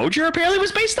what King Ohger apparently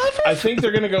was based off of? I think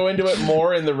they're going to go into it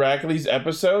more in the Hercules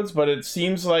episodes, but it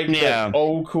seems like that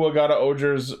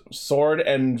KuwagataOhger's sword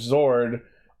and Zord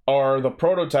are the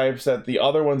prototypes that the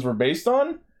other ones were based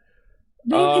on.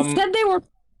 It said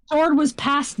sword was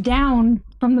passed down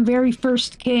from the very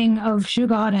first king of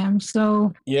Shugadam,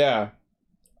 so... Yeah.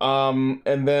 And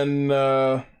then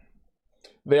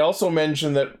they also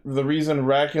mentioned that the reason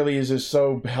Hercules is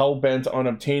so hell-bent on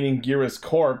obtaining Gira's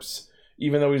corpse,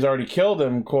 even though he's already killed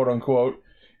him, quote-unquote,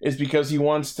 is because he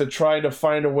wants to try to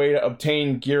find a way to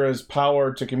obtain Gira's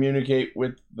power to communicate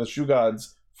with the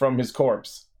Shugods from his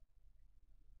corpse.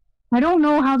 I don't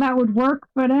know how that would work,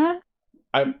 but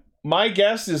my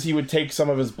guess is he would take some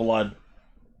of his blood.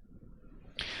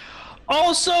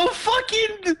 Also,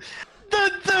 fucking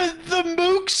the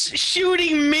Mooks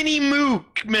shooting mini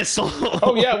Mook missile.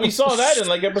 Oh yeah, we saw that in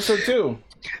like episode 2.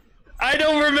 I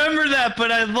don't remember that,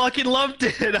 but I fucking loved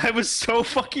it. I was so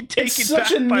fucking taken back. It's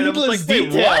such a needless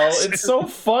detail. It's so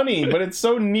funny, but it's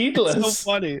so needless. It's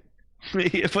so funny.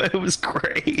 It was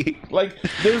great. Like,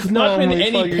 there's not been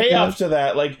any payoff to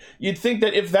that. Like, you'd think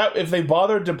that if they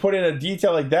bothered to put in a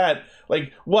detail like that,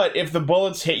 like, what if the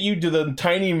bullets hit you? Do the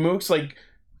tiny mooks like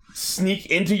sneak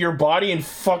into your body and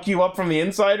fuck you up from the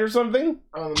inside or something?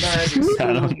 Oh, magic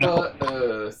I don't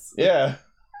know. Yeah,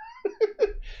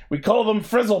 we call them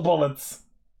frizzle bullets.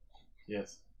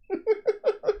 Yes.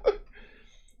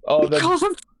 Oh,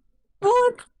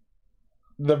 bullets.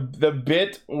 The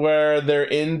bit where they're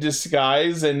in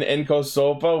disguise and Enko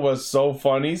Sopa was so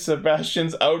funny.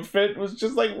 Sebastian's outfit was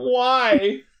just like,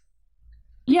 why?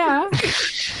 Yeah.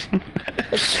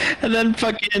 And then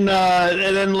fucking and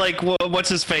then like what's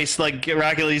his face, like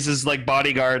Hercules' like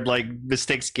bodyguard like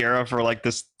mistakes Gara for like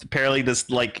this apparently this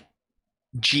like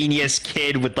genius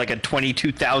kid with like a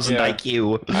 22,000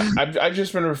 IQ. I've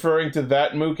just been referring to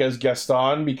that Mook as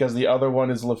Gaston because the other one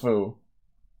is LeFou.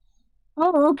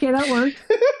 Oh, okay, that works.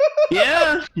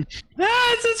 Yeah,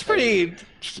 it's pretty.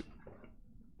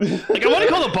 Like I want to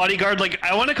call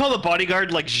the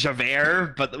bodyguard like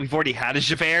Javert, but we've already had a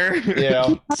Javert.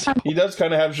 Yeah, he does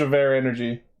kind of have Javert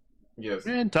energy. Yes.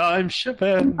 And I'm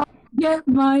Javert. Get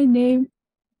my name.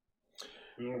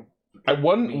 I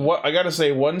gotta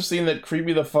say, one scene that creeped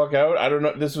me the fuck out. I don't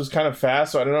know. This was kind of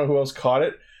fast, so I don't know who else caught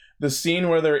it. The scene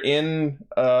where they're in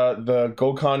the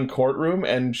Gokhan courtroom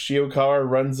and Shiokawa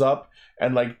runs up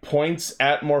and like points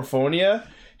at Morphonia.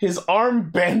 His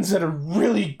arm bends at a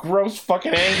really gross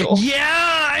fucking angle.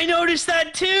 Yeah, I noticed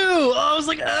that too. I was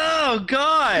like, oh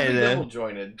god. Double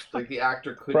jointed. Like the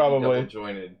actor could be Probably. double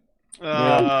jointed.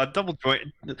 Double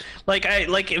joint. Like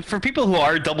for people who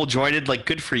are double jointed, like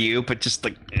good for you, but just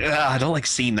like I don't like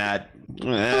seeing that.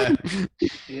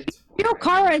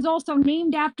 Kara is also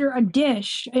named after a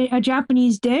dish, a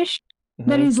Japanese dish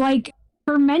that is like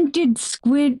fermented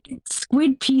squid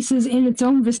pieces in its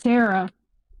own viscera.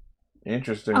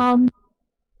 Interesting.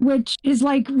 Which is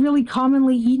like really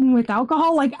commonly eaten with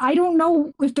alcohol. Like I don't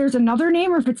know if there's another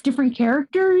name or if it's different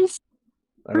characters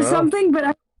or something,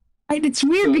 but it's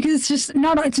weird because it's just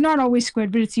not always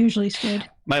squid, but it's usually squid.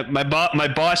 My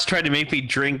boss tried to make me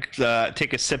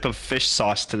take a sip of fish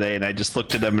sauce today, and I just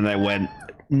looked at him and I went,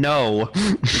 no.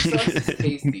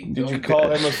 Tasty. Did you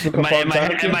call him a super in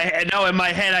my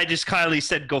head I just kindly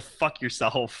said, go fuck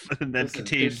yourself, and then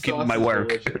continued to my work.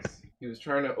 Delicious. He was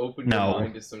trying to open your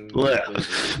mind to some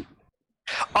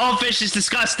all fish is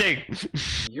disgusting.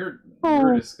 You're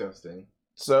disgusting.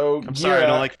 So I'm sorry, I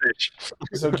don't like fish.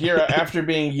 So Gira, after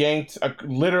being yanked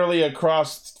literally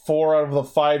across 4 out of the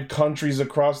 5 countries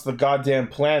across the goddamn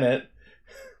planet,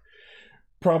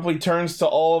 promptly turns to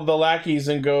all of the lackeys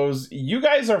and goes, "You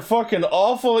guys are fucking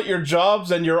awful at your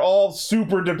jobs, and you're all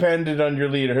super dependent on your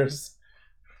leaders.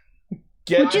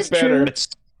 Get better."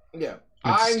 Yeah.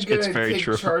 I'm gonna take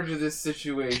charge of this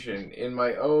situation in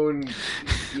my own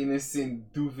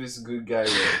innocent, doofus, good guy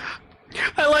way.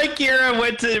 I like Gira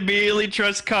went to immediately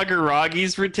trust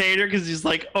Kaguragi's retainer because he's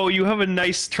like, "Oh, you have a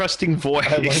nice, trusting voice.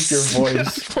 I like your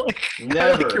voice. Never.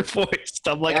 I like your voice."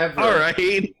 I'm like, ever all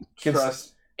right.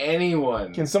 Trust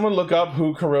anyone. Can someone look up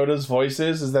who Kuroda's voice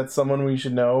is? Is that someone we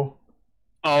should know?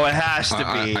 Oh, it has to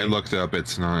be. I looked it up.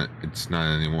 It's not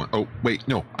anyone. Oh, wait,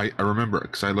 no. I remember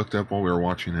because I looked up while we were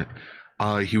watching it.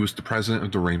 He was the president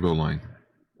of the Rainbow Line.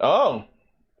 Oh.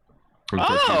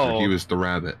 He was the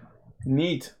rabbit.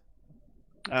 Neat.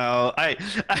 Oh, I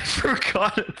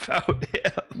forgot about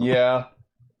him. Yeah.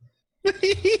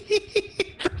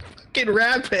 Fucking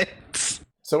rabbits.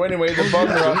 So anyway, the bug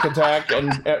rock attack,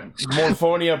 and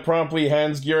Morphonia promptly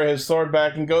hands Gira his sword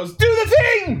back and goes, "Do the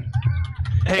thing!"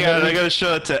 Hang on, I gotta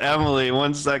show it to Emily.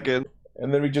 1 second.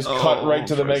 And then we just cut right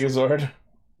to the Megazord.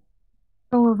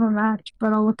 Of a match,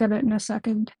 but I'll look at it in a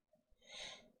second.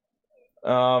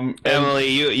 Emily,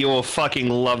 you will fucking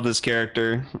love this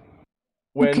character.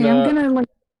 Okay, I'm gonna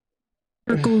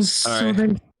circles so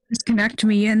they disconnect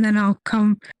me, and then I'll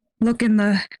come look in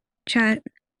the chat.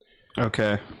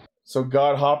 Okay. So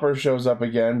God Hopper shows up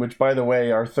again, which, by the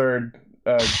way, our third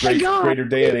greater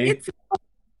deity. It's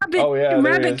rabbit, there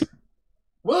rabbit. he is.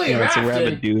 William it's Afton. a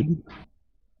rabbit dude.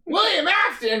 William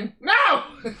Afton. No.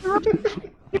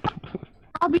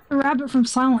 I'll be the rabbit from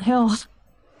Silent Hill.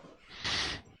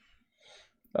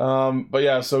 But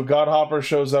yeah, so God Hopper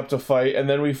shows up to fight, and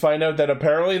then we find out that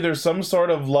apparently there's some sort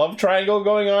of love triangle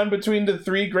going on between the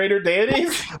 3 greater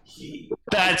deities.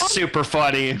 That's super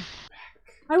funny.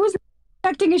 I was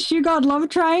expecting a Shoe God love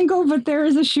triangle, but there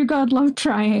is a Shoe God love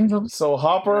triangle. So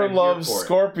Hopper loves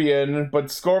Scorpion,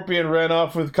 but Scorpion ran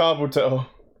off with Kabuto.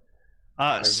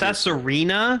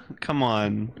 Sassorina? Come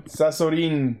on.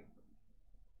 Sassorin.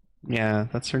 Yeah,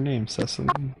 that's her name,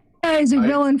 Sassorin. Is a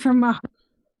villain from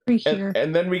here.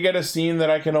 And then we get a scene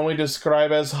that I can only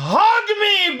describe as "Hug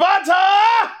me,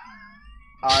 butter!"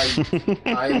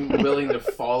 I'm willing to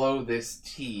follow this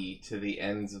tea to the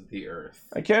ends of the earth.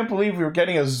 I can't believe we were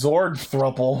getting a Zord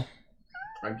thruple.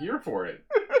 I'm here for it.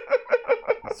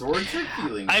 Zords are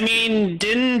feeling. I mean,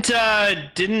 didn't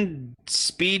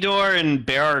Speedor and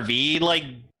Bear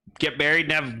RV get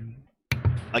married and have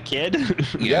a kid?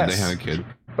 Yeah, they had a kid.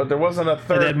 But there wasn't a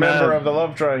third member of the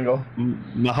love triangle.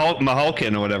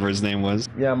 Mahalkin or whatever his name was.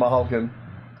 Yeah, Mahalkin.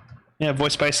 Yeah,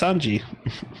 voiced by Sanji.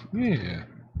 Yeah.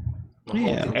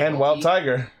 Yeah. And Wild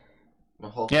Tiger.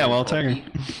 Mahalkin yeah, Wild Kulki. Tiger.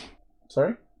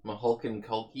 Sorry? Mahalkin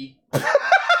Kulki.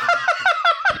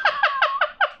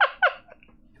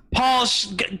 Paul,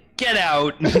 get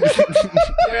out.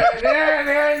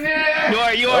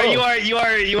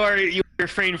 You are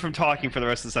refrained from talking for the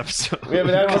rest of this episode. We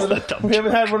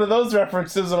haven't had one of those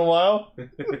references in a while.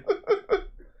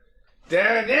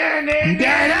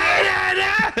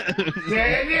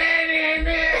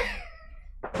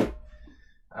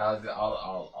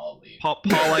 I'll leave. Paul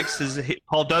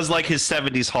does like his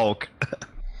 70s Hulk.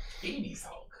 80s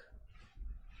Hulk.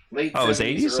 Late it was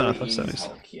 70s, 80s? early Oh, 80s 70s.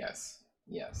 Hulk. Yes.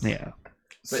 Yeah.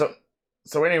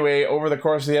 So anyway, over the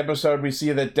course of the episode, we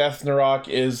see that Death Narok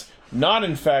is not,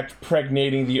 in fact,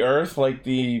 pregnating the Earth like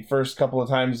the first couple of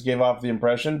times gave off the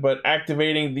impression, but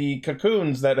activating the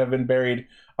cocoons that have been buried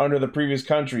under the previous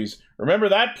countries. Remember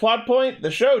that plot point?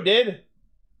 The show did.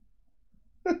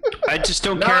 I just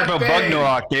don't care about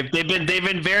Bugnarok. They've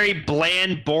been very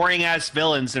bland, boring ass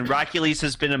villains, and Hercules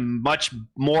has been a much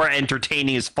more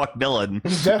entertaining as fuck villain.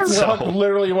 Deathrock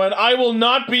literally went, "I will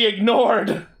not be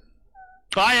ignored.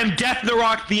 I am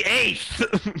Deathrock the 8th,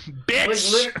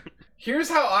 bitch." Like, here's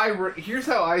how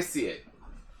I see it.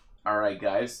 All right,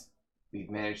 guys, we've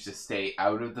managed to stay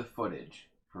out of the footage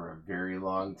for a very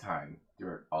long time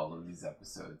throughout all of these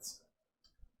episodes.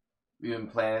 We've been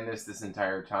planning this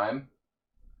entire time.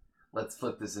 Let's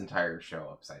flip this entire show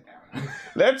upside down.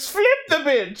 Let's flip the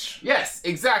bitch. Yes,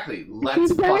 exactly.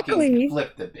 Let's fucking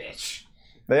flip the bitch.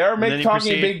 They are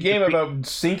talking a big game about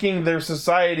sinking their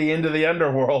society into the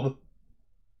underworld.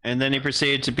 And then he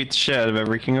proceeded to beat the shit out of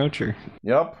every King Ocher.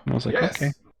 Yep. I was like,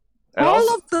 okay. And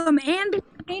all of them, and the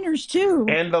trainers too.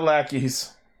 And the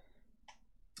lackeys.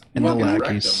 And the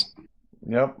lackeys.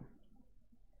 Yep.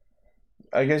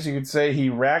 I guess you could say he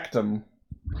racked them.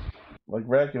 Like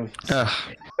Hercules.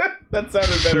 That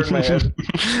sounded better in my head.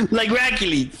 Like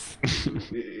Hercules.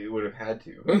 It would have had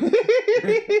to.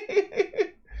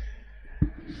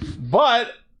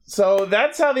 But so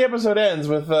that's how the episode ends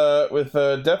with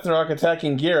Deathrock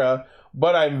attacking Gira.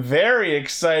 But I'm very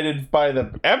excited by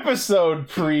the episode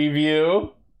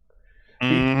preview.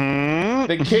 Mm-hmm.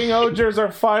 The King Ogers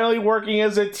are finally working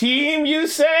as a team. You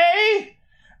say?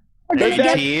 Could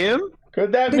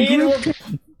that mean we're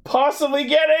possibly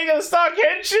getting a stock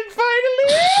henshin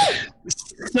finally?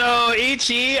 So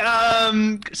Ichi,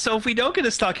 so if we don't get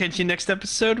a stock henshin next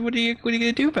episode, what are you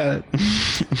gonna do about it?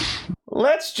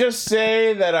 Let's just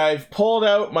say that I've pulled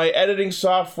out my editing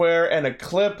software and a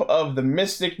clip of the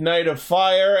Mystic Knight of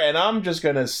Fire, and I'm just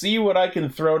gonna see what I can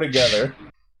throw together.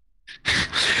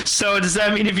 So does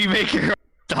that mean if you make your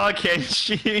stock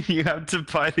henshin, you have to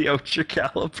buy the Ocher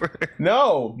caliber?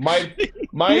 No, my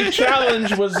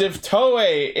challenge was if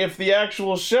the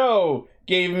actual show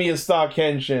gave me a stock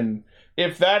henshin.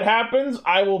 If that happens,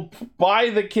 I will buy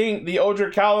the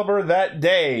Ocher caliber that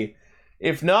day.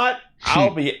 If not,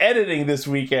 I'll be editing this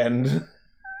weekend.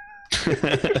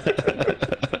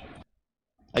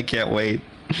 I can't wait.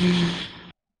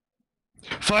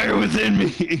 Fire within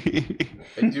me.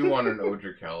 I do want an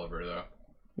Ocher caliber though.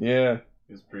 Yeah.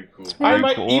 It's pretty cool. I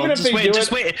might, even if they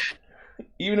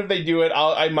do it,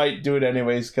 I might do it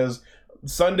anyways, because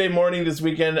Sunday morning this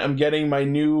weekend I'm getting my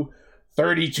new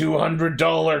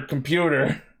 $3,200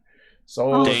 computer.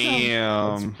 So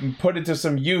damn, let's put it to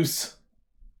some use.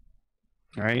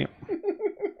 Right.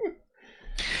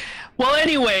 Well,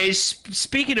 anyways,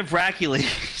 speaking of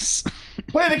Hercules,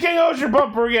 play the King Ocher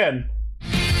bumper again.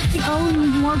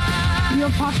 More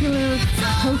popular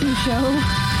Toku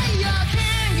show.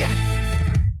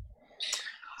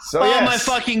 So, oh my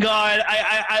fucking god,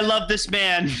 I love this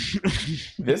man.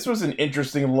 This was an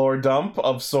interesting lore dump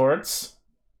of sorts.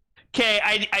 Okay,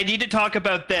 I need to talk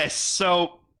about this.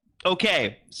 So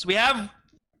we have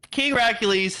King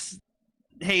Hercules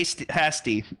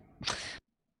Hasty,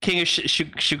 King of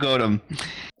Shugodum.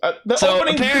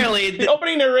 The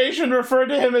opening narration referred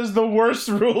to him as the worst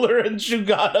ruler in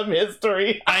Shugodum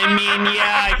history. I mean,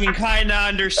 yeah, I can kind of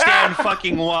understand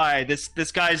fucking why.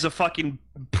 This guy's a fucking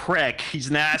prick. He's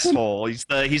an asshole. He's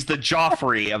the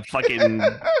Joffrey of fucking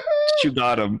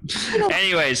Shugodum.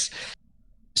 Anyways,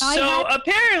 so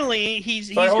apparently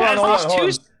he's hold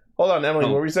on, Emily.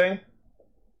 What were you saying?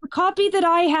 The copy that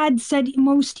I had said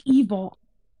most evil,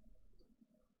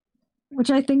 which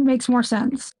I think makes more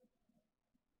sense.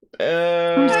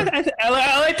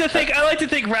 I like to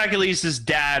think Hercules'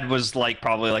 dad was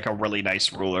probably a really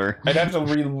nice ruler. I'd have to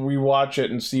rewatch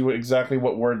it and see exactly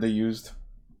what word they used.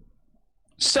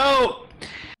 So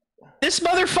this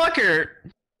motherfucker,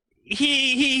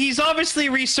 he's obviously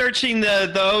researching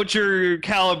the Ocher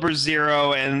Caliber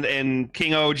Zero and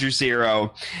King Oger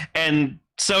Zero, and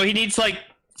so he needs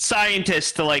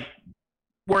scientists to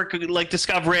work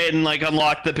discover it and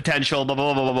unlock the potential. Blah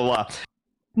blah blah blah blah blah.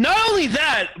 Not only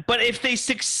that, but if they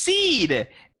succeed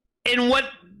in what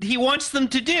he wants them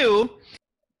to do,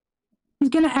 he's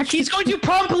going to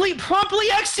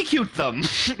promptly execute them. And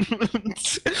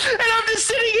I'm just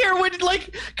sitting here with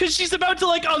because she's about to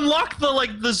unlock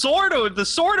the sword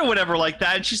or whatever like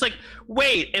that, and she's like,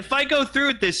 "Wait, if I go through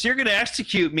with this, you're going to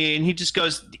execute me." And he just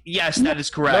goes, "Yes, that is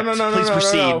correct. Please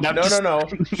proceed." No.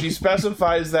 She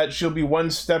specifies that she'll be one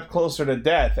step closer to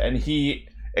death, and he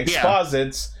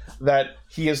exposits that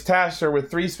he has tasked her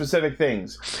with 3 specific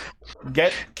things: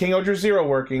 get King Oger Zero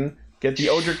working, get the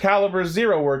Ocher Caliber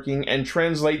Zero working, and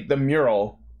translate the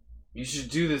mural. You should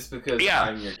do this because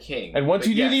I'm your king. And once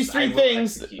you do these 3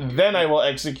 things, then I will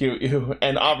execute you.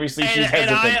 And obviously she's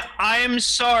hesitant. And I'm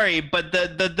sorry, but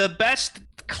the best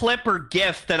clip or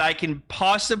gif that I can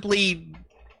possibly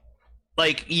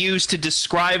like use to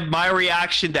describe my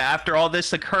reaction to after all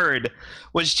this occurred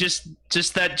was just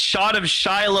that shot of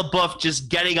Shia LaBeouf just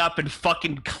getting up and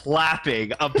fucking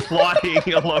clapping,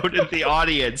 applauding alone in the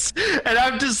audience, and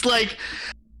I'm just like,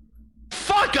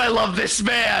 fuck, I love this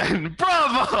man!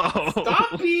 Bravo!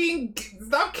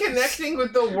 Stop connecting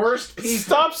with the worst people.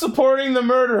 Stop supporting the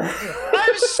murderer.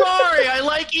 I'm sorry, I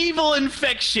like evil in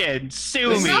fiction.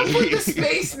 Sue me. Stop with the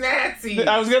space Nazis!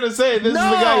 I was gonna say, this is the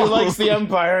guy who likes the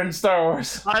Empire in Star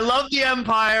Wars. I love the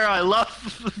Empire, I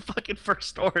love the fucking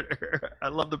First Order. I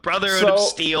love the Brotherhood of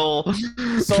Steel.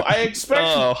 So I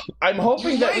expect... I'm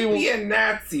hoping that we will... be a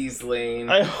Nazis lane.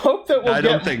 I hope that we'll I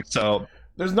don't think so.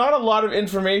 There's not a lot of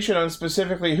information on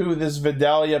specifically who this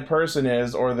Vidalia person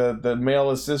is, or the male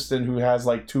assistant who has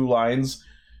like 2 lines.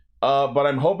 But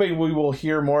I'm hoping we will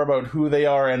hear more about who they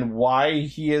are and why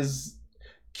he has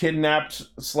kidnapped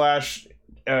 /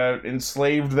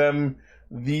 enslaved them,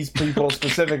 these people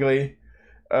specifically,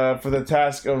 for the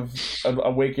task of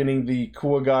awakening the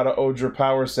KuwagataOhger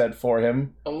power set for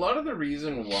him. A lot of the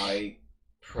reason why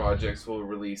projects will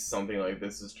release something like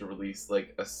this is to release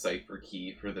like a cipher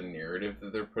key for the narrative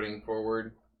that they're putting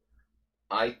forward.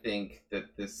 I think that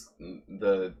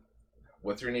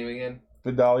what's her name again?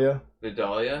 Vidalia.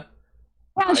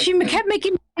 Yeah, she kept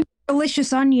making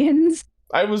delicious onions.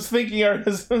 I was thinking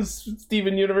as a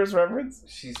Steven Universe reference.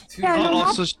 She's too.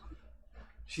 Yeah,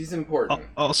 she's important.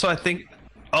 Also, I think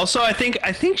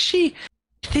she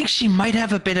might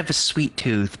have a bit of a sweet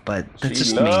tooth, but that's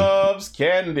just me. She loves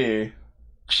candy.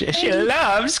 She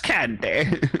loves candy.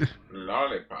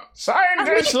 Lollipop.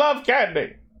 Scientists love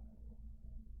candy.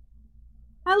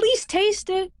 At least taste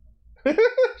it.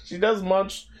 She does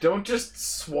munch. Don't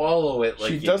just swallow it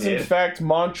like she does in fact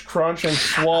munch, crunch, and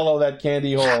swallow that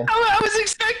candy whole. I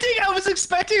was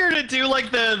expecting her to do like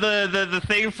the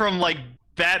thing from like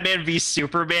Batman v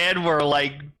Superman, where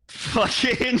like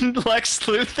fucking Lex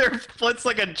Luthor puts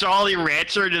like a Jolly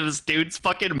Rancher into this dude's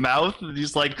fucking mouth, and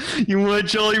he's like, "You want a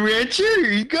Jolly Rancher?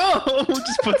 Here you go."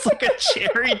 Just puts like a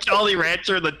cherry Jolly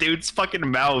Rancher in the dude's fucking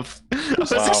mouth. I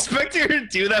was expecting her to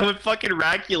do that with fucking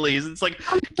Racules. It's like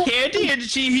candy, and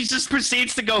he just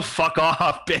proceeds to go, "Fuck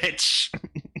off, bitch."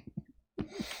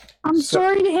 I'm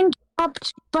sorry to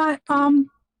interrupt, but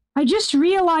I just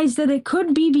realized that it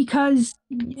could be because,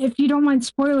 if you don't mind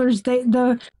spoilers,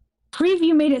 the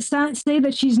preview made it say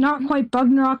that she's not quite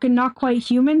Bugnarok and not quite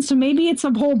human, so maybe it's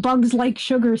a whole bugs like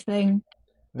sugar thing.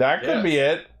 That could be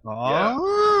it.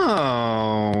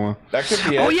 Oh, that could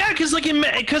be it. Oh yeah, because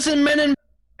in Men in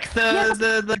Black,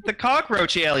 the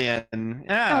cockroach alien,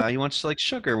 yeah, he wants like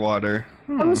sugar water.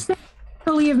 I was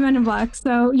thinking of Men in Black,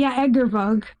 so yeah, Edgar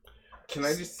bug. Can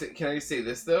I just say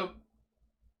this though?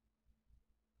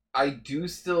 I do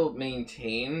still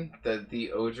maintain that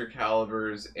the Ohger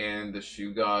Calibers and the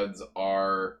Shoe Gods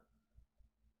are,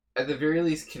 at the very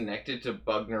least, connected to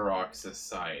Bugnarok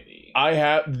society.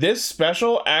 This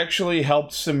special actually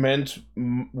helped cement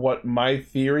what my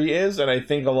theory is, and I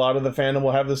think a lot of the fandom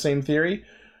will have the same theory.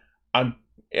 I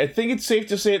think it's safe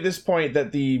to say at this point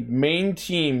that the main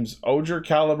teams, Ohger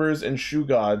Calibers and Shoe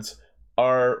Gods,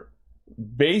 are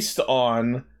based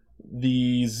on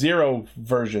the Zero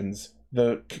versions.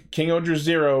 The King Ohger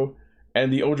Zero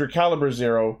and the Ohger Caliber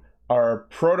Zero are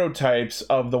prototypes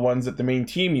of the ones that the main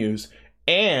team use.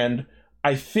 And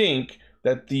I think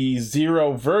that the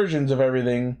Zero versions of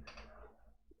everything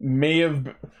may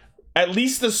have... At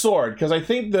least the sword, because I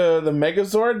think the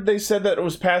Megazord, they said that it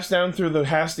was passed down through the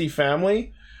Hasty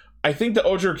family. I think the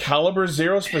Ohger Caliber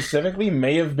Zero specifically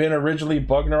may have been originally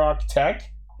Bugnarok tech.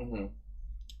 Mm-hmm.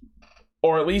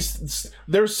 Or at least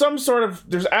there's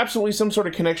absolutely some sort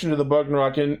of connection to the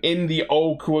Bugnarok in the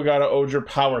KuwagataOhger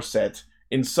power set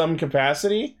in some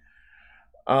capacity.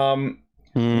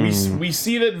 We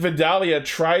see that Vidalia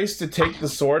tries to take the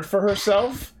sword for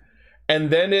herself,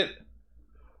 and then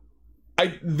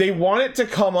they want it to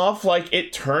come off like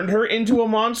it turned her into a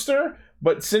monster,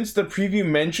 but since the preview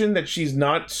mentioned that she's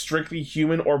not strictly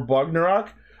human or Bugnarok,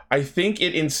 I think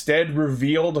it instead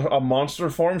revealed a monster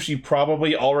form she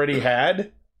probably already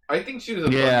had. I think she was a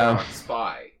Bugnarok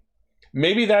spy.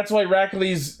 Maybe that's why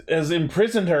Racules has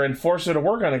imprisoned her and forced her to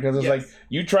work on it, because it's like,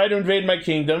 you tried to invade my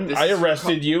kingdom, I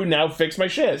arrested you, now fix my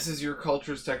shit. This is your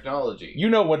culture's technology. You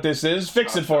know what this is,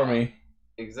 fix it for me.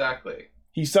 Exactly.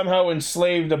 He somehow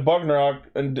enslaved a Bugnarok,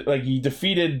 and he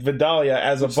defeated Vidalia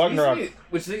as a Bugnarok,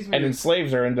 and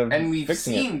enslaved her into fixing it. And we've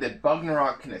seen that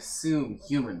Bugnarok can assume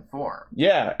human form.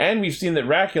 Yeah, and we've seen that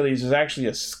Racules is actually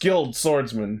a skilled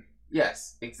swordsman.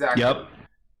 Yes, exactly. Yep.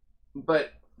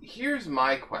 But here's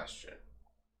my question.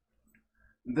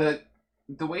 The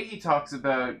way he talks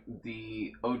about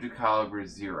the Ohger Caliber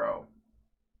Zero,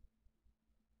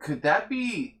 could that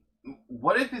be?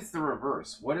 What if it's the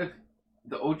reverse? What if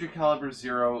the Ohger Caliber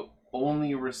Zero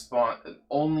only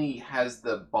has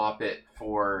the bop it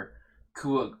for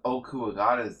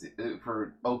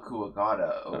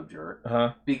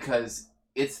KuwagataOhger because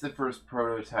it's the first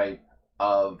prototype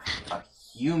of a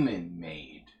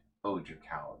human-made Ohger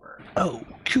Caliber. Oh,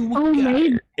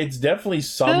 Kuwagata. It's definitely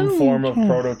some form of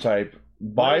prototype.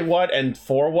 By what and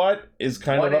for what is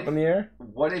kind of up in the air.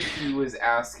 What if he was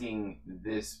asking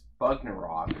this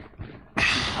Bugnarok to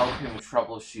help him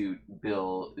troubleshoot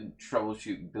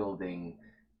building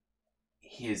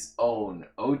his own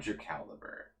Ohger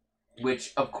Caliber,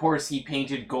 which of course he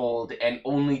painted gold and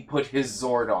only put his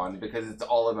Zord on because it's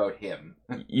all about him.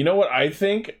 You know what I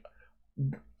think?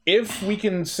 If we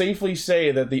can safely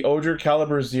say that the Ohger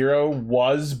Caliber Zero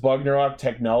was Bugnarok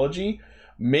technology,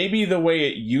 maybe the way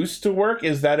it used to work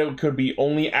is that it could be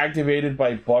only activated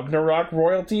by Bugnarok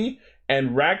royalty,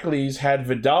 and Rackley's had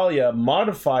Vidalia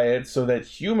modify it so that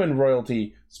human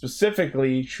royalty,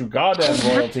 specifically Shugada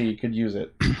royalty, could use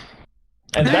it.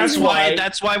 And that's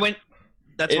why when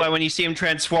you see him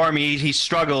transform, he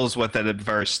struggles with it at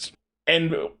first.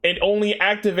 And it only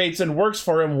activates and works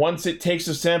for him once it takes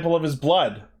a sample of his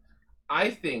blood. I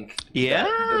think.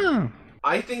 Yeah.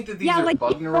 I think that these are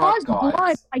Bugnarok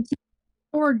gods. Blood,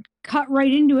 or cut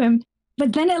right into him,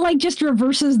 but then it just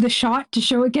reverses the shot to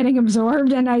show it getting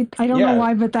absorbed, and I don't know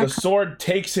why, but that the sword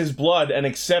takes his blood and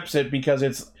accepts it because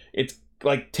it's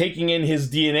like taking in his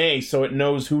DNA, so it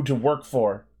knows who to work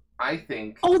for. I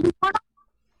think. Oh,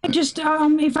 just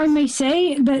if I may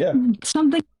say that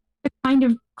something that kind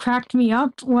of cracked me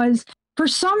up was, for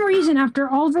some reason, after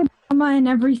all the drama and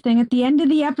everything, at the end of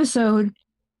the episode,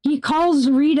 he calls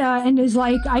Rita and is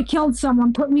like, I killed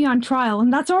someone, put me on trial.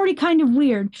 And that's already kind of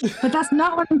weird, but that's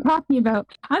not what I'm talking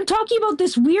about. I'm talking about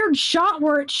this weird shot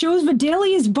where it shows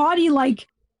Vidalia's body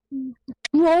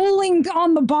rolling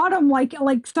on the bottom like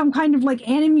some kind of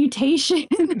animutation.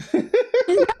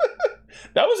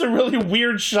 That was a really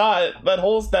weird shot. That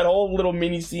whole little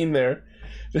mini scene there.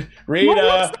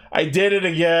 Rita, I did it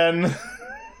again.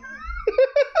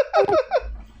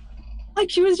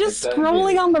 She was just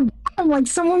scrolling on the bottom, like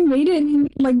someone made it in,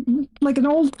 like an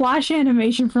old Flash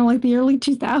animation from the early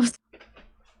 2000s.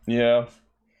 Yeah,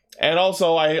 and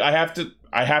also I have to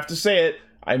say it.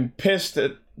 I'm pissed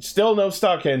at still no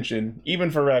stock engine, even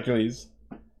for Rackley's.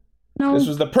 No. This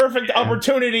was the perfect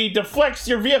opportunity to flex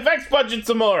your VFX budget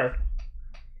some more.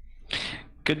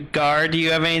 Good guard. Do you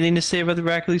have anything to say about the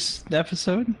Rackley's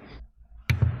episode?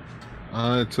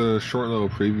 It's a short little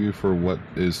preview for what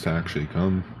is to actually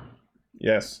come.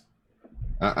 Yes.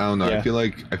 I don't know. Yeah. I feel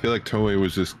like Toei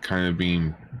was just kind of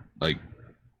being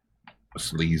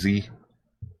sleazy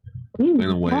in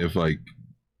a way of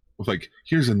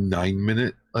here's a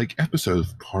 9-minute episode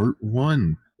of part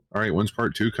 1. All right, when's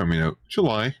part 2 coming out?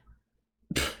 July.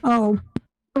 Oh,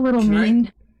 a little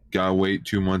mean. Gotta wait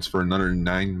 2 months for another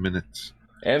 9 minutes.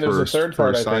 And there's a third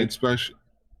part, I think. Special.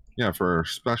 Yeah, for a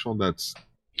special that's.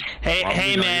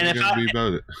 Hey man,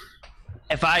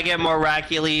 if I get more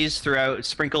Rackley's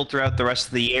sprinkled throughout the rest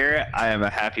of the year, I am a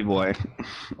happy boy.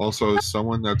 Also, as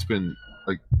someone that's been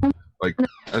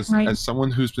as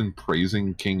someone who's been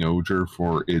praising King Ohger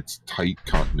for its tight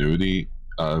continuity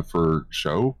for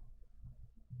show,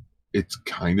 it's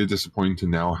kind of disappointing to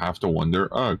now have to wonder.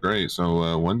 Oh, great!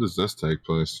 So when does this take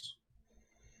place?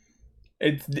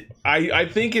 I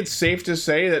think it's safe to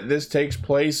say that this takes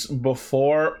place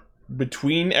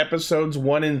between episodes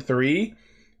 1 and 3.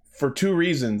 For 2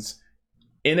 reasons.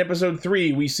 In episode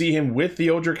 3, we see him with the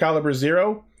Ohger Caliber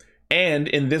Zero, and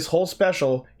in this whole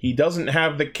special, he doesn't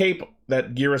have the cape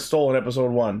that Gira stole in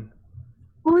episode 1.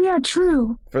 Oh yeah,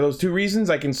 true. For those 2 reasons,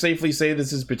 I can safely say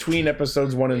this is between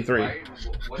episodes 1 and 3.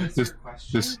 What is your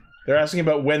question? They're asking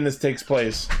about when this takes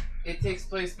place. It takes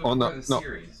place before the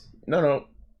series. No.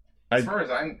 As far as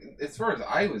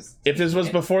I was. If this was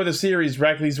before the series,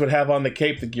 Rackley's would have on the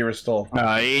cape that Gira stole.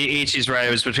 Ichi's right.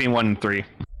 It was between 1 and 3.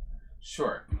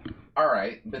 Sure.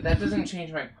 Alright, but that doesn't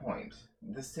change my point.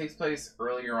 This takes place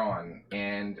earlier on,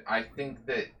 and I think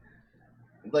that,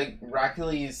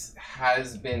 Rackley's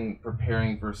has been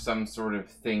preparing for some sort of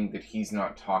thing that he's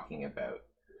not talking about.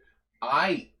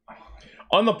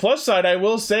 On the plus side, I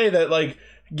will say that,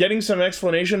 getting some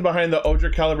explanation behind the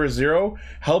Ohger Caliber Zero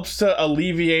helps to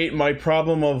alleviate my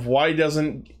problem of why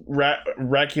doesn't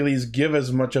Rackley's give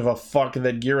as much of a fuck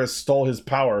that Gira stole his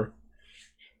power.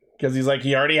 Because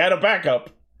he already had a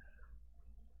backup.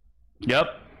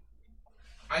 Yep.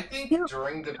 I think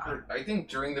during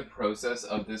the process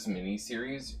of this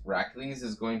miniseries, Rackley's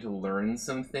is going to learn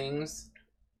some things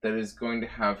that is going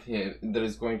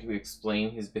to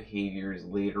explain his behaviors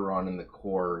later on in the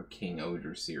core King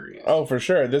Ohger series. Oh, for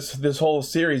sure. This whole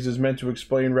series is meant to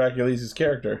explain Rakules'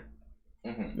 character.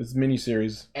 Mm-hmm. This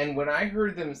miniseries. And when I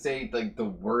heard them say like the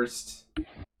worst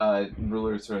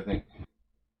ruler sort of thing,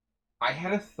 I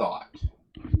had a thought.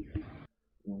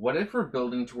 What if we're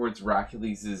building towards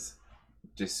Rakules'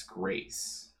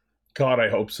 disgrace? God, I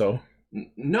hope so.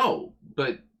 No,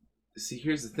 but see,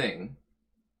 here's the thing.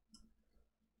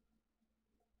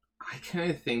 I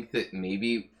kind of think that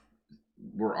maybe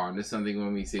we're onto something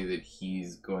when we say that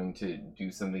he's going to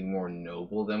do something more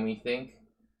noble than we think.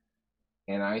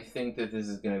 And I think that this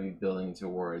is going to be building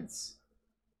towards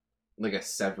like a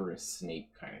Severus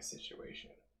Snape kind of situation.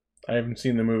 I haven't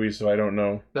seen the movie, so I don't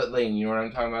know. But Lane, you know what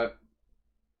I'm talking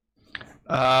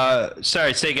about?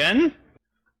 Sorry, say again?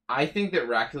 I think that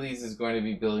Rakules is going to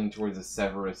be building towards a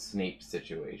Severus Snape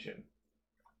situation.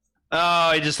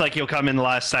 Oh, just like he'll come in the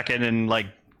last second and like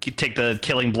take the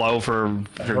killing blow for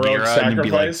Heroic Gira and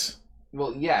be like,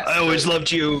 well, yes. I always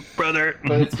loved you, brother.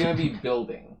 But it's going to be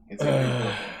building. It's going to be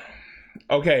building.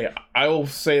 Okay, I will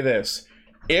say this.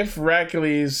 If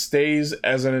Rakules stays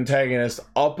as an antagonist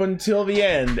up until the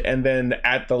end, and then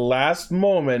at the last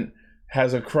moment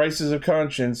has a crisis of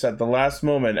conscience at the last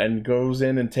moment and goes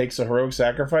in and takes a heroic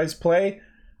sacrifice play,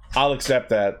 I'll accept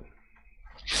that.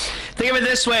 Think of it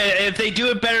this way: if they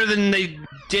do it better than they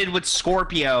did with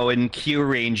Scorpio and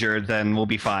Castranger, then we'll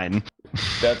be fine.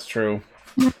 That's true.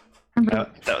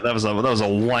 That was a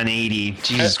 180.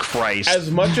 Jesus Christ! As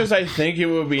much as I think it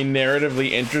would be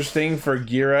narratively interesting for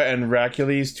Gira and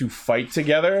Rakules to fight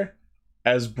together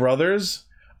as brothers,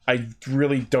 I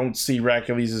really don't see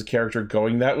Rakules' character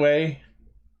going that way.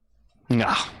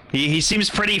 No, he seems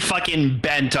pretty fucking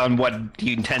bent on what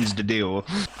he intends to do.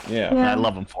 Yeah. I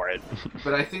love him for it.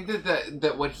 But I think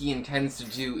that what he intends to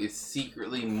do is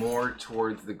secretly more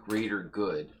towards the greater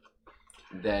good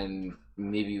than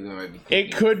maybe we might be thinking.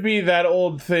 It could be that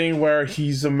old thing where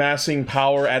he's amassing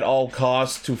power at all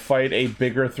costs to fight a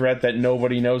bigger threat that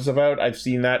nobody knows about. I've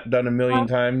seen that done a million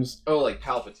times. Oh, like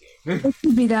Palpatine. It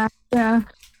could be that, yeah.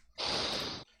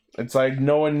 It's like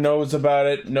no one knows about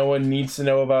it, no one needs to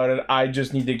know about it. I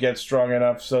just need to get strong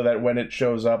enough so that when it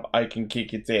shows up, I can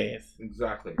kick its ass.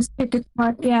 Exactly.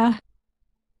 Yeah.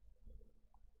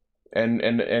 And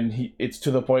it's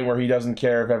to the point where he doesn't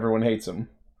care if everyone hates him.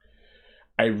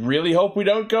 I really hope we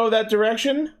don't go that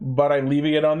direction, but I'm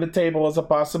leaving it on the table as a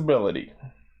possibility.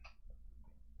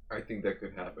 I think that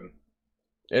could happen.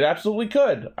 It absolutely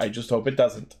could. I just hope it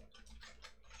doesn't.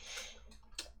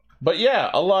 But yeah,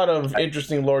 a lot of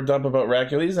interesting lore dump about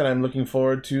Rakules, and I'm looking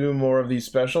forward to more of these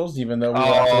specials, even though we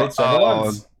have to wait several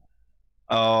months.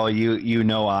 Oh, you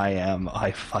know I am.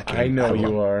 I know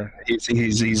you are.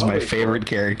 He's my favorite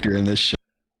character in this show.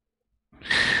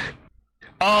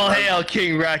 All hail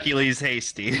King Rakules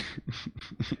Hasty.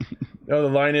 No, the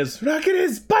line is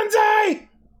Rakules Banzai!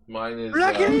 Mine is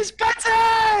Rakules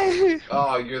Banzai!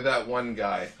 Oh, you're that one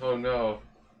guy. Oh no.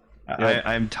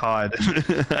 I'm Todd.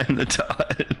 I'm the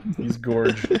Todd. He's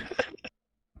Gorge.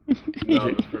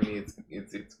 No, but for me,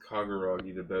 it's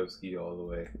Kaguragi Dabowski all the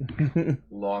way.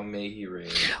 Long may he reign.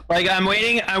 Like I'm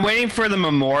waiting for the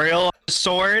memorial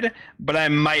sword, but I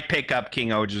might pick up King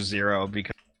Ohger Zero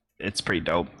because it's pretty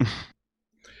dope.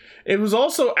 It was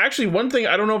also actually one thing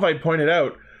I don't know if I pointed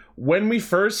out when we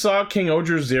first saw King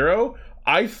Ohger Zero.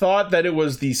 I thought that it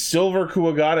was the Silver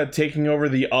Kuwagata taking over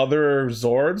the other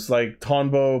Zords, like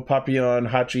Tonbo, Papillon,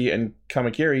 Hachi, and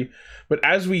Kamakiri. But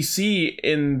as we see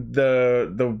in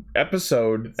the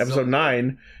episode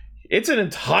 9, it's an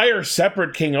entire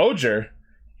separate King Ohger.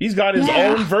 He's got his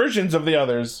own versions of the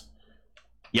others.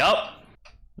 Yup.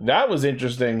 That was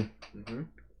interesting. Mm-hmm.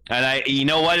 And you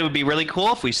know what? It would be really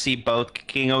cool if we see both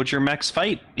King Ohger mechs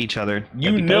fight each other.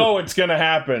 You know it's gonna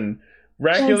happen.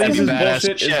 Rakules'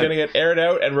 bullshit is going to get aired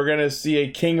out, and we're going to see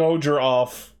a King Ohger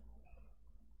off.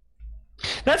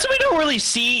 That's what we don't really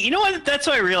see. You know what? That's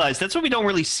what I realized. That's what we don't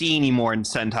really see anymore in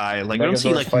Sentai. Like, we don't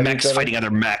see, like, mechs fighting other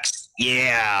mechs.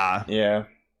 Yeah. Yeah.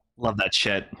 Love that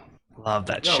shit. Love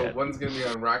that shit. No, one's going to be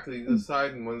on Rakules'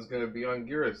 side, and one's going to be on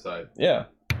Gira's side. Yeah.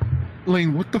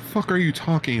 Lane, what the fuck are you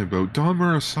talking about? Don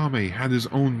Murasame had his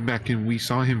own mech, and we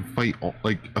saw him fight,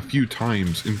 like, a few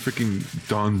times in freaking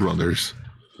Don Brothers.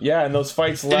 Yeah, and those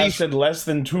fights lasted less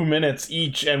than 2 minutes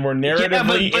each and were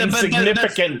narratively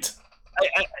insignificant.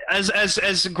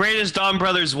 As great as Dawn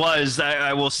Brothers was,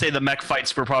 I will say the mech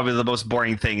fights were probably the most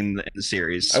boring thing in the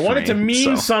series. I wanted to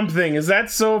mean something. Is that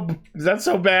so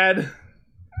bad?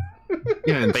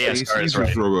 Yeah, and Caesar's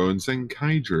Robo and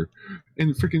Zenkaiger.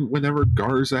 And freaking whenever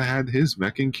Garza had his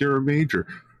mech and Kira Major.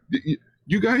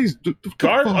 You guys,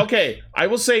 okay, I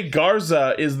will say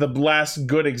Garza is the last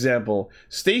good example.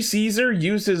 Stay Caesar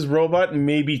used his robot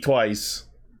maybe twice.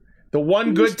 The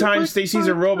one good time Stay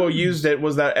Caesar Robo used it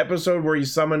was that episode where he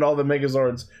summoned all the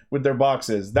Megazords with their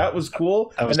boxes. That was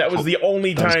cool, and that was the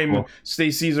only time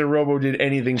Stay Caesar Robo did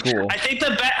anything cool. I think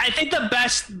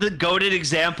the goated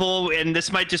example, and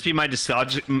this might just be my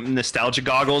nostalgia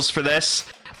goggles for this,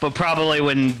 but probably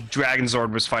when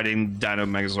Dragonzord was fighting Dino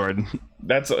Megazord.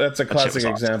 That's a classic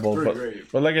example.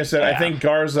 But like I said, I think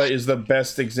Garza is the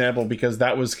best example because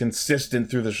that was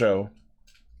consistent through the show.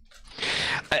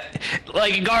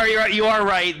 Like Gar, you are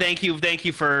right. Thank you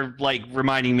for like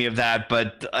reminding me of that.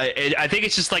 But I think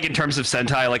it's just like in terms of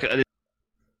Sentai, like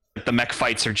the mech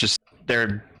fights are just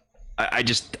I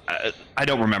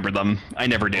don't remember them. I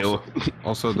never do.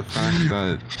 Also the fact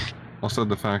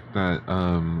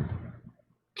that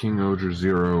King Ogre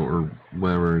Zero or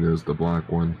whatever it is, the black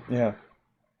one. Yeah.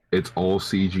 It's all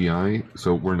CGI,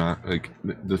 so we're not like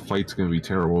the fight's gonna be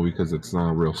terrible because it's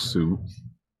not a real suit.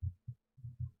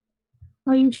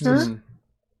 Are you sure?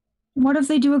 What if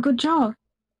they do a good job?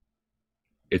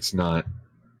 It's not.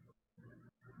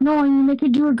 No, I mean they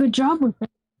could do a good job with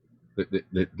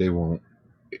it. They won't.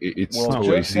 It's we'll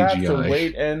totally just CGI. have to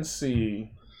wait and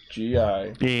see.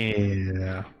 GI.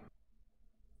 Yeah.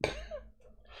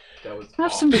 That was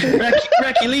have some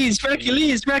Hercules.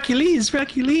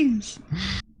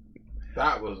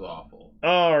 That was awful.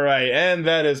 All right, and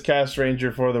that is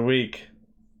Castranger for the week.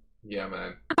 Yeah,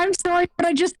 man. I'm sorry, but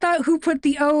I just thought who put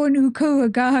the O in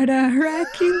KuwagataOhger?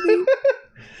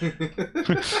 Who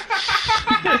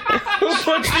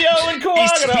puts the O in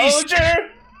KuwagataOhger?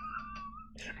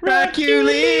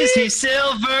 Hercules, he's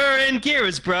Silver and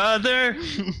Kira's brother.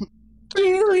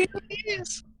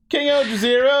 Hercules. King Ogre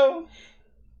Zero.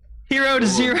 Hero to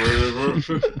Zero. 0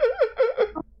 to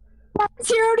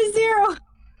 0.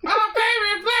 Oh,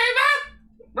 baby, play that!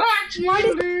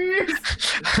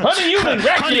 Honey, you mean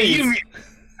Hercules.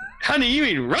 Honey, you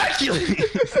mean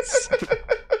Hercules.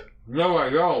 No, I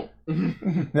don't.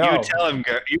 No. You tell him,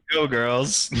 you go,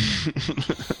 girls.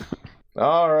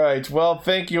 All right. Well,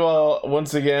 thank you all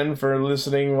once again for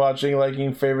listening, watching,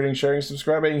 liking, favoriting, sharing,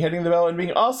 subscribing, hitting the bell, and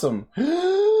being awesome.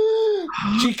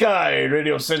 Chikai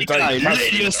Radio Sentai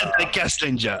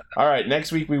Castranger. All right.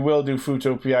 Next week we will do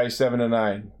Futopia 7 and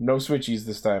 9. No switchies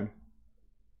this time.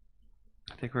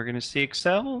 I think we're gonna see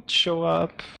Excel show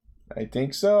up. I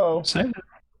think so.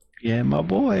 Yeah, my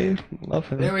boy. Love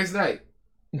him. Anyways, night.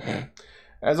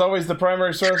 As always, the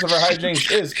primary source of our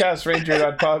hijinks is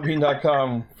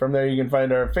castranger.podbean.com. From there, you can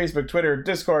find our Facebook, Twitter,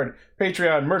 Discord,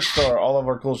 Patreon, merch store, all of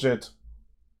our cool shit.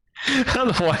 I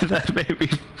don't know why that made me.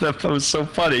 That was so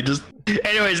funny. Just,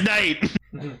 anyways, night.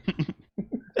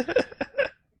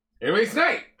 Anyways,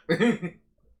 night. All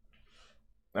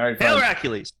right, Hail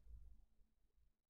Hercules.